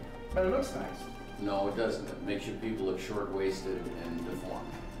 But it looks nice. No, it doesn't. It makes your people look short-waisted and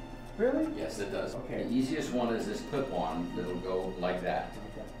deformed. Really? Yes, it does. Okay. The easiest one is this clip-on that'll go like that.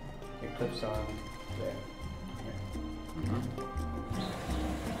 Okay. It clips on there.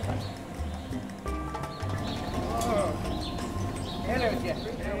 Oh. Hello,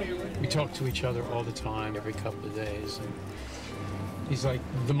 Jeffrey. We talk to each other all the time, every couple of days. And he's like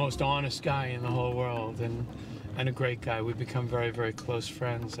the most honest guy in the whole world and a great guy. We've become very, very close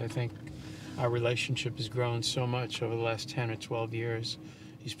friends. I think our relationship has grown so much over the last 10 or 12 years.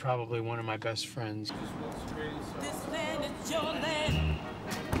 He's probably one of my best friends. This land is your land.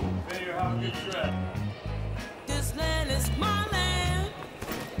 Better have a good trip. This land is my land.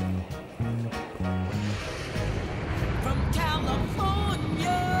 From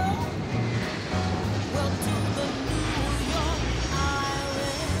California, well to the New York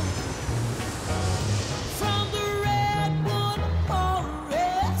Island. From the Redwood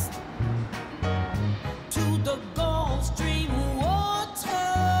Forest to the Gulf Stream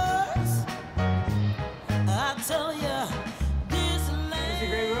waters. I tell you, this land. Is it a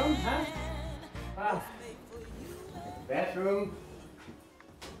great room, huh? Wow. Bathroom,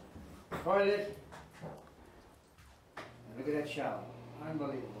 toilet, and look at that shower.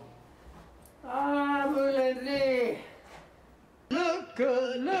 Unbelievable. Unbelievable. Look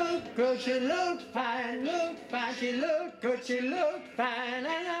good, she looked fine, she looked good, she looked fine, and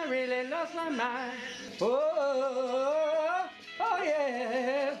I really lost my mind. Oh, oh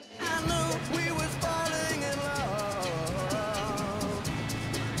yeah. I knew we was falling in love.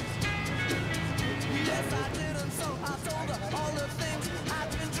 Yes, I did, and so I told her all the things I've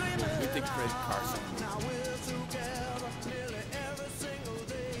been dreaming. We think Fred Carson. Now we're together nearly every single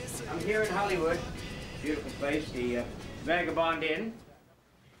day. I'm here in Hollywood, beautiful place, the Vagabond Inn.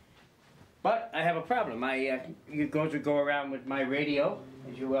 But I have a problem. You go around with my radio,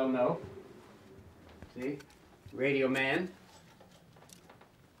 as you well know. See, Radio Man.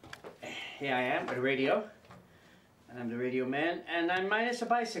 Here I am with a radio. I'm the Radio Man, and I'm minus a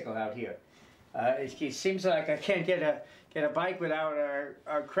bicycle out here. It seems like I can't get a bike without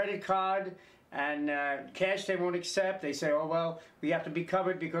our credit card and cash. They won't accept. They say, oh well, we have to be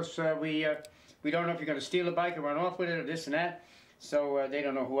covered because we don't know if you're going to steal a bike or run off with it or this and that. So they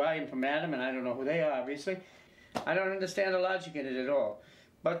don't know who I am from Adam, and I don't know who they are, obviously. I don't understand the logic in it at all.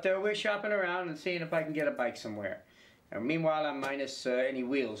 But we're shopping around and seeing if I can get a bike somewhere. Meanwhile, I'm minus any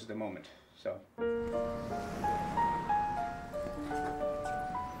wheels at the moment. So.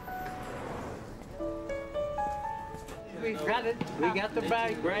 We got it. We got the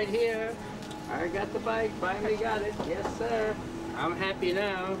bike right here. I got the bike. Finally got it. Yes, sir. I'm happy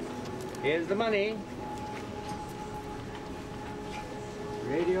now. Here's the money.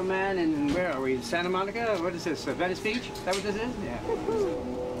 Radio Man, and where are we? Santa Monica? What is this? Venice Beach? Is that what this is? Yeah. You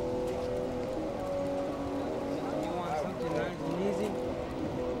want something nice and easy?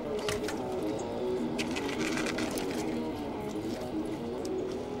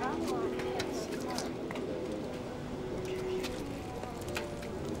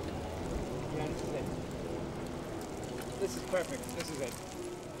 This is perfect. This is it.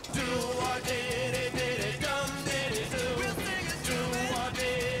 Do or did it, dum did it do. Do or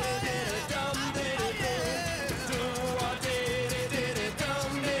did it, dum did it do. Do or did it,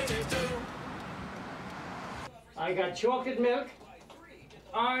 dum did it do. I got chocolate milk,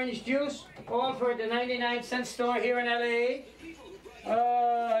 orange juice, all for the 99-cent store here in L.A.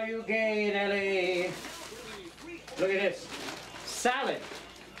 Oh, you gay in L.A. Look at this. Salad.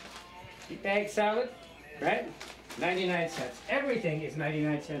 Egg salad, right? 99 cents. Everything is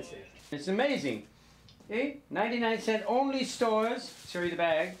 99 cents here. It's amazing. See? 99 cent only stores. Show you the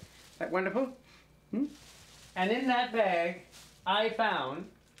bag. Isn't that wonderful? Hmm? And in that bag, I found,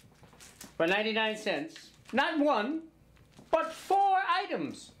 for 99 cents, not one, but 4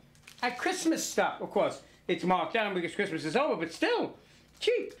 items. Christmas stuff, of course. It's marked down because Christmas is over, but still,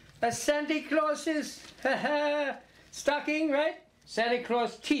 cheap. A Santa Claus's stocking, right? Santa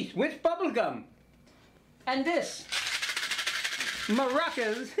Claus teeth with bubble gum. And this,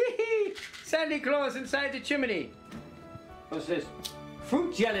 maracas, Santa Claus inside the chimney. What's this?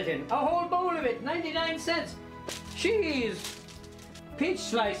 Fruit gelatin, a whole bowl of it, 99 cents. Cheese, peach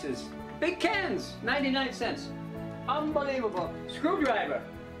slices, big cans, 99 cents. Unbelievable. Screwdriver,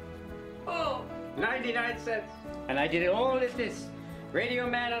 oh, 99 cents. And I did all of this. Radio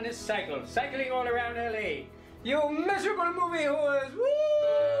Man on his cycle, cycling all around LA. You miserable movie whores, woo!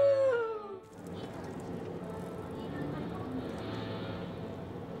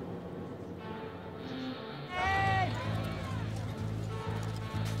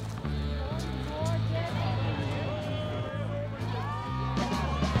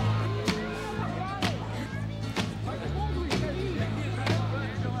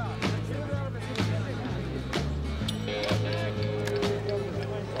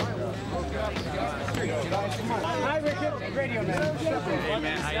 Hi, Richard. Radio Man. Hey,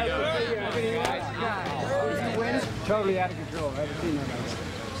 man, how you doing? You win? Totally out of control. I haven't seen that guy.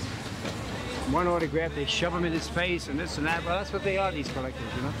 One autograph, they shove him in his face and this and that. Well, that's what they are, these collectors,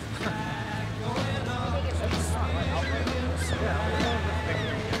 you know?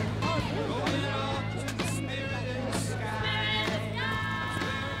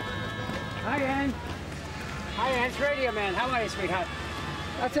 Hi, Ann. Hi, Ann. It's Radio Man. How are you, sweetheart?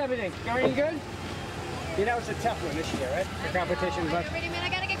 That's everything. Going good? You know, it's a tough one this year, right? The competition, but... I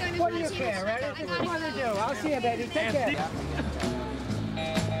gotta get going. What do you care, right? This is what to do. I'll see you, baby. Take care.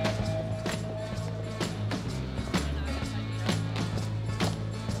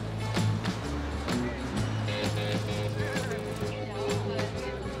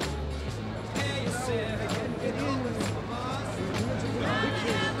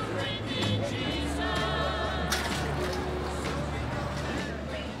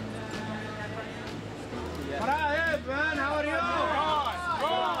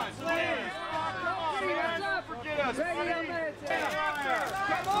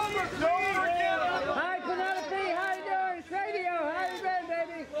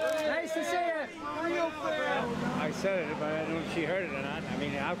 I said it, but I don't know if she heard it or not. I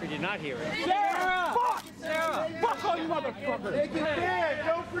mean, how could you not hear it? Sarah! Fuck! Sarah! Fuck all you motherfuckers! Take your fans!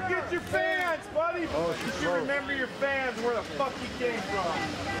 Don't forget your fans, buddy! Oh, she's you should remember your fans, where the fuck you came from.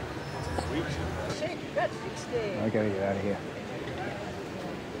 I gotta get out of here.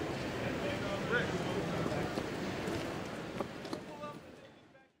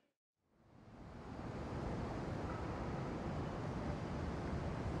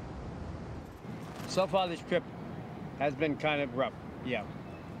 So far this trip has been kind of rough, yeah.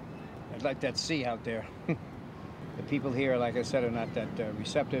 I'd like that sea out there. The people here, like I said, are not that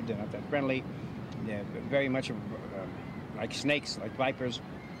receptive, they're not that friendly. They're very much like snakes, like vipers.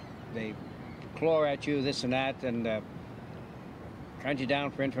 They claw at you, this and that, and hunt you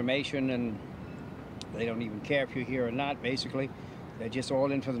down for information, and they don't even care if you're here or not, basically. They're just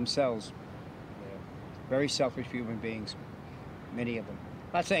all in for themselves. They're very selfish human beings, many of them.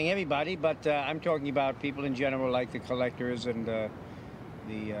 Not saying everybody, but I'm talking about people in general, like the collectors and the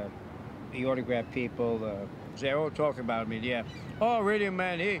autograph people. They're all talking about me, yeah. Oh, Radio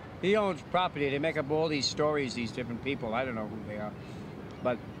Man, he owns property. They make up all these stories, these different people. I don't know who they are.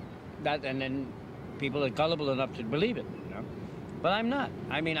 But that, and then people are gullible enough to believe it, you know. But I'm not.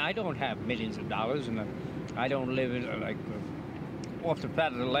 I mean, I don't have millions of dollars, and I don't live in, off the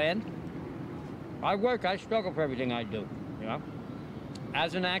fat of the land. I work, I struggle for everything I do, you know.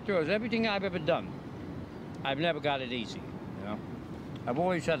 As an actor, as everything I've ever done, I've never got it easy, you know. I've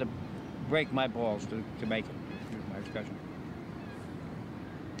always had to break my balls to make it, excuse my expression,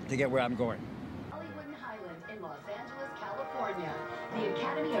 to get where I'm going. Hollywood and Highland in Los Angeles, California. The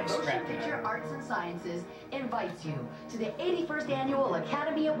Academy of Motion Picture Arts and Sciences invites you to the 81st Annual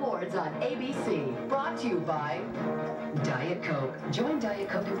Academy Awards on ABC. Brought to you by Diet Coke. Join Diet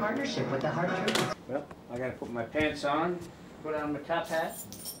Coke in partnership with the Heart Troopers. Well, I gotta put my pants on, put on my top hat,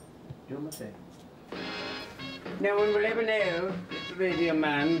 do my thing. No one will ever know it's the Radio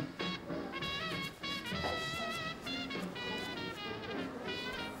Man.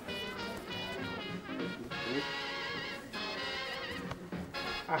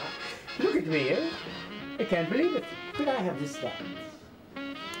 Look at me, eh? I can't believe it. Could I have this dance?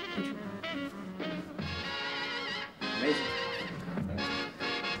 Amazing.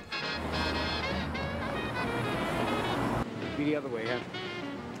 Be the other way, huh?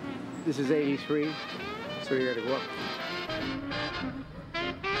 This is 83, so you gotta go up.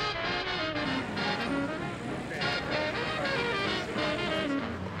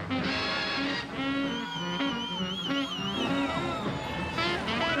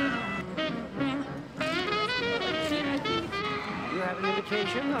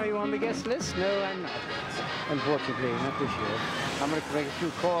 nomination? Are you on the guest list? No, I'm not. Unfortunately, not this year. I'm going to make a few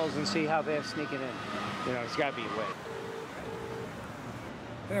calls and see how they're sneaking in. You know, it's got to be a way.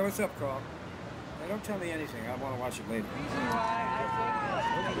 Hey, what's up, Carl? Hey, don't tell me anything. I want to watch it later.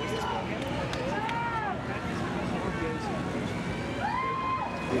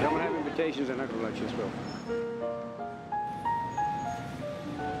 You don't have invitations, I'm not going to let you through.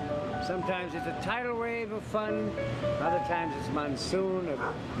 Sometimes it's a tidal wave of fun, other times it's monsoon of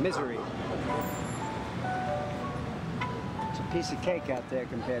misery. It's a piece of cake out there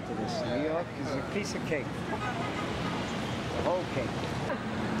compared to this. New York is a piece of cake. The whole cake.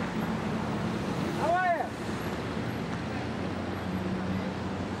 How are you?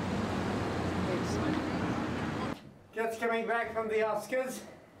 Just coming back from the Oscars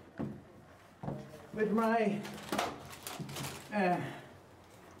with my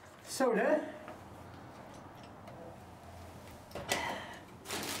soda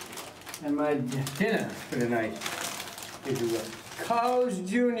and my dinner for the night. If you will. Carl's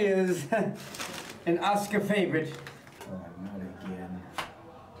Jr.'s an Oscar favorite. Oh, not again.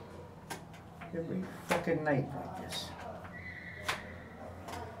 Every fucking night like this.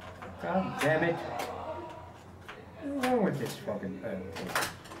 God damn it. What's wrong with this fucking thing?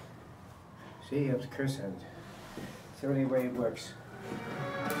 See, I was cursing. It's the only way it works.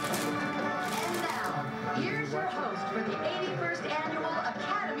 And now, here's your host for the 81st Annual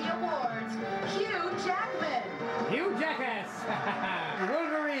Academy Awards, Hugh Jackman. Hugh Jackass!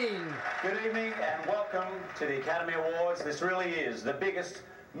 Wolverine! Good evening and welcome to the Academy Awards. This really is the biggest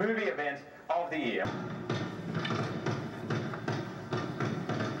movie event of the year.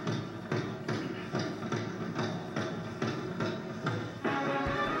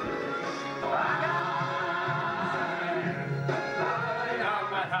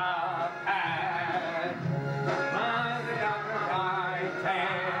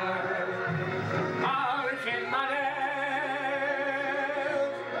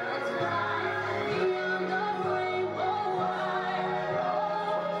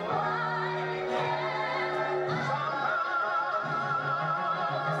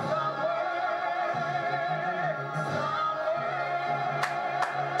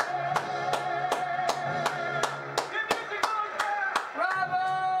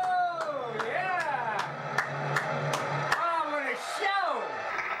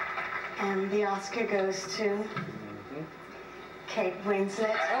 The Oscar goes to Kate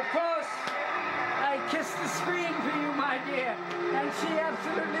Winslet. Of course! I kissed the screen for you, my dear, and she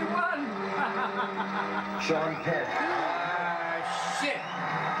absolutely won! Sean Penn. Shit!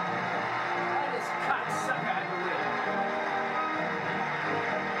 That is cocksucker, I believe.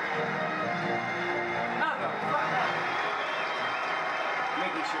 Motherfucker!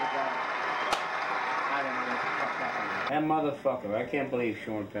 Mickey should have got it. I don't know what the fuck happened. That motherfucker, I can't believe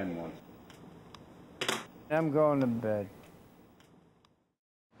Sean Penn won. I'm going to bed.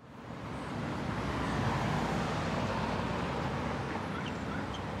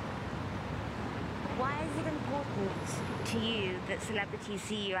 Why is it important to you that celebrities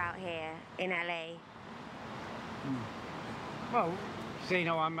see you out here in LA? Well, so, you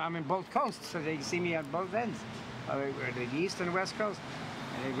know, I'm in both coasts, so they see me on both ends. The East and the West Coast.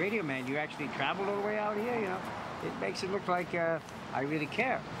 And Radioman, you actually traveled all the way out here, you know. It makes it look like I really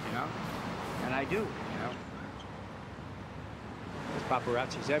care, you know. And I do, you know. There's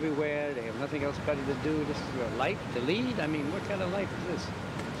paparazzis everywhere. They have nothing else better to do. This is their life to lead. I mean, what kind of life is this?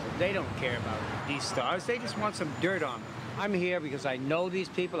 They don't care about these stars. They just want some dirt on them. I'm here because I know these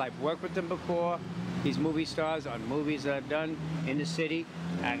people. I've worked with them before. These movie stars on movies that I've done in the city.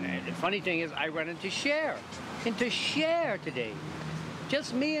 And the funny thing is, I run into Cher today.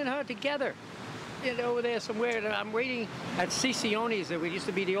 Just me and her together. You know, over there somewhere. And I'm waiting at Ciccione's. That used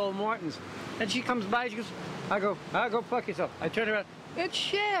to be the old Martins. And she comes by, she goes, I go fuck yourself. I turn around, it's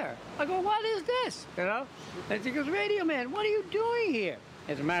Cher. I go, what is this? You know? And she goes, Radioman, what are you doing here?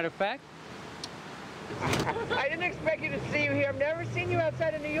 As a matter of fact, I didn't expect you to see you here. I've never seen you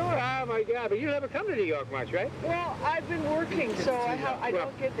outside of New York. Oh my God, but you never come to New York much, right? Well, I've been working, so I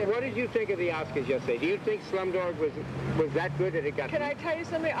don't get there. What did you think of the Oscars yesterday? Do you think Slumdog was that good that it got... Can I tell you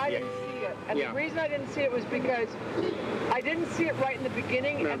something? I didn't see it. And the reason I didn't see it was because I didn't see it right in the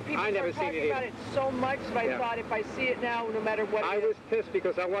beginning, and people started talking about it so much that I thought if I see it now, no matter what I was pissed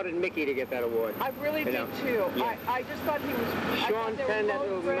because I wanted Mickey to get that award. I really did too. Yeah. I just thought he was... Sean Penn, that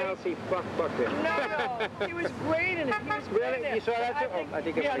little mousy fuck him. No, he was great in it. He was great in it. You saw that too? I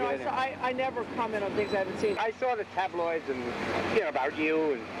think I never comment on things I haven't seen. I saw the tabloids and, you know, about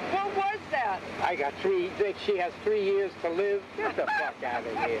you and... What was that? I got she has 3 years to live. Get the fuck out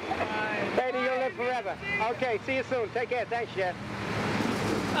of here. Baby, you'll live forever. Okay, see you soon. Take care. Thanks, Jeff.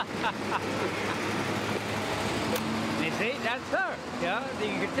 You see, that's her. Yeah,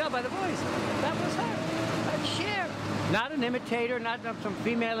 you can tell by the voice. That was her. That's Cher. Not an imitator, not some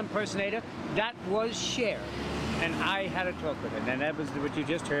female impersonator. That was Cher. And I had a talk with her. And that was what you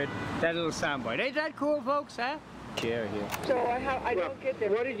just heard, that little soundbite. Ain't that cool, folks, huh? Cher here. So I don't get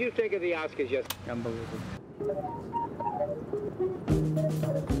that. What did you think of the Oscars yesterday? Unbelievable.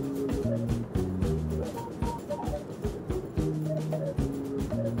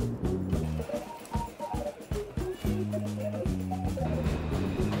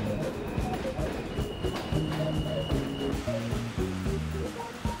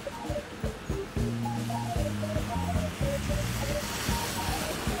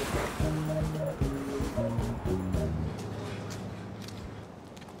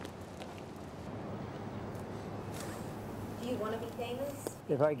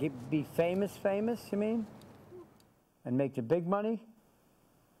 If I could be famous, you mean? And make the big money?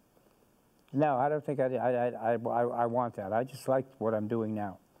 No, I don't think I want that. I just like what I'm doing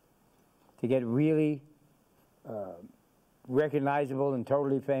now. To get really recognizable and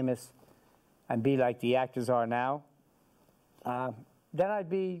totally famous and be like the actors are now, then I'd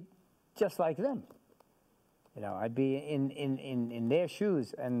be just like them. You know, I'd be in their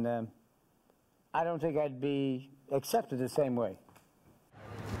shoes, and I don't think I'd be accepted the same way.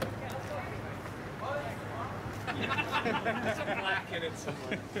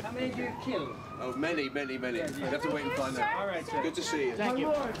 How many did you kill? Oh, many. You'd have to wait and find out. All right, sir. Good to see you. Thank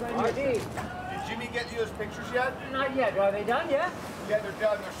you. Did Jimmy get you those pictures yet? Not yet. Are they done yet? Yeah, they're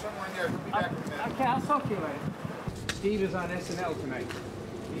done. They're somewhere in there. We'll be back in a minute. Okay, I'll talk to you later. Steve is on SNL tonight.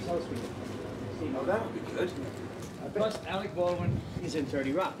 He's hosting it. Steve, Oh, that would be good. Plus, Alec Baldwin is in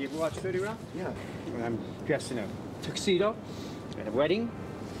 30 Rock. You ever watch 30 Rock? Yeah. When I'm dressed in a tuxedo at a wedding,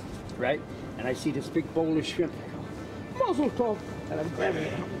 right? And I see this big bowl of shrimp. Muzzle top. And I'm grabbing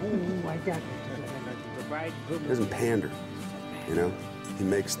it. Oh my God. He doesn't pander, you know? He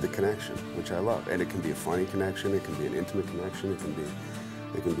makes the connection, which I love. And it can be a funny connection, it can be an intimate connection, it can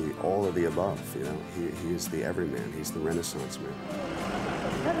be all of the above, you know? He is the everyman, he's the Renaissance man.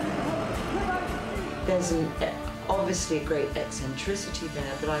 There's obviously a great eccentricity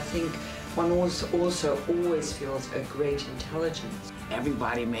there, but I think one also always feels a great intelligence.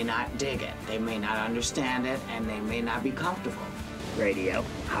 Everybody may not dig it, they may not understand it, and they may not be comfortable. Radio,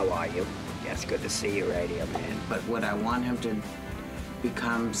 how are you? Yes, good to see you, Radio Man. But would I want him to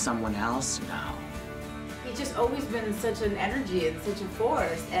become someone else? No. He's just always been such an energy and such a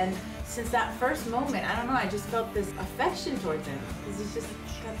force, and since that first moment, I don't know, I just felt this affection towards him, because he's just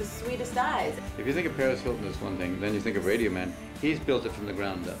got the sweetest eyes. If you think of Paris Hilton as one thing, then you think of Radioman. He's built it from the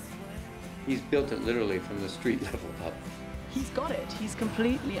ground up. He's built it literally from the street level up. He's got it. He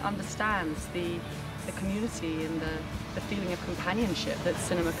completely understands the community and the feeling of companionship that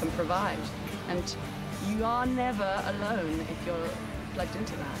cinema can provide. And you are never alone if you're plugged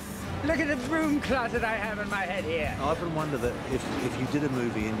into that. Look at the broom closet I have in my head here. I often wonder that if you did a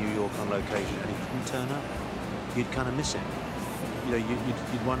movie in New York on location and he didn't turn up, you'd kind of miss him. You know,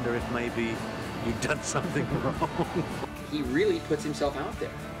 you'd wonder if maybe you'd done something wrong. He really puts himself out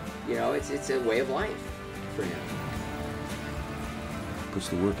there. You know, it's a way of life for him. Puts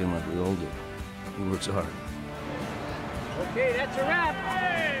the work in like we all do. He works hard. Okay, that's a wrap.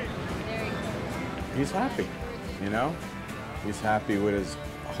 Hey! He's happy, you know? He's happy with his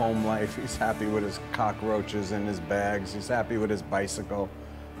home life. He's happy with his cockroaches in his bags. He's happy with his bicycle,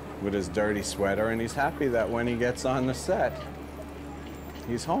 with his dirty sweater, and he's happy that when he gets on the set,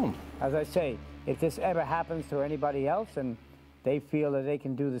 he's home. As I say, if this ever happens to anybody else and they feel that they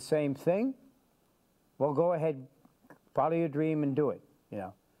can do the same thing, well, go ahead, follow your dream and do it, you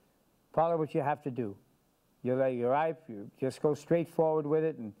know. Follow what you have to do. You're like your life, you just go straight forward with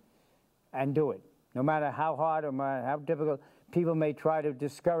it and do it. No matter how hard or how difficult, people may try to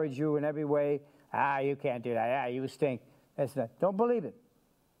discourage you in every way. Ah, you can't do that. Ah, you stink. That's not. Don't believe it.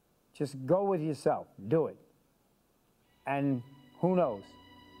 Just go with yourself. Do it. And who knows?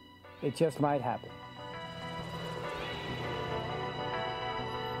 It just might happen.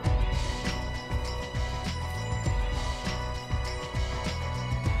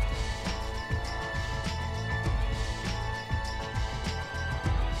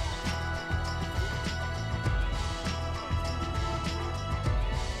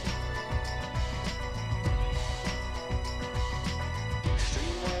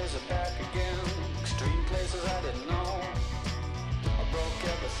 Extreme ways are back again. Extreme places I didn't know. I broke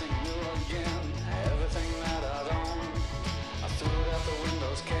everything new again.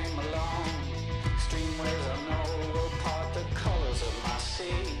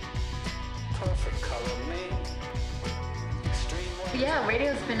 yeah,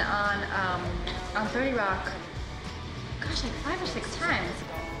 radio's been on 30 Rock, gosh, like 5 or 6 times.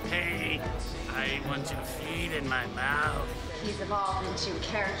 Hey, I want your feet in my mouth. He's evolved into a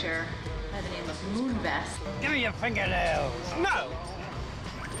character by the name of Moonvest. Give me your fingernails. No!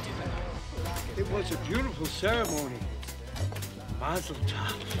 It was a beautiful ceremony. Mazel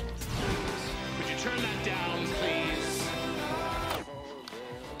tov. Would you turn that down, please?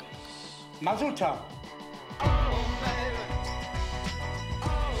 Mazel tov.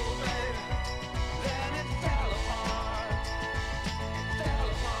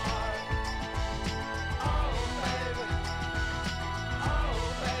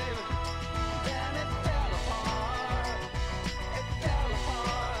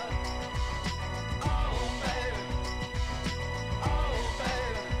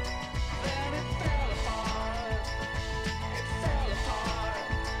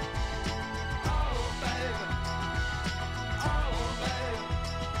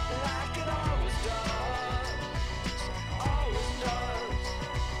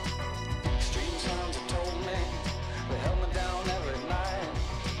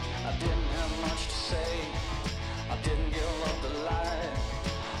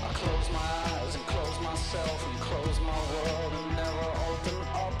 And close my world and never open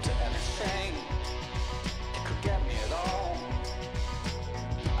up to anything that could get me at all.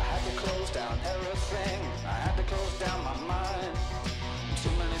 I had to close down everything. I had to close down my mind.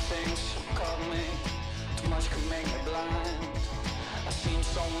 Too many things caught me. Too much could make me blind. I've seen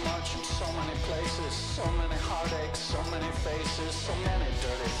so much in so many places. So many heartaches, so many faces, so many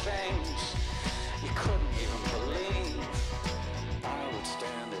dirty things you couldn't even believe. I would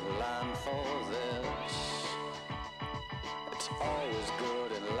stand in line for this. It's always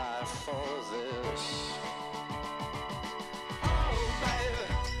good in life for this.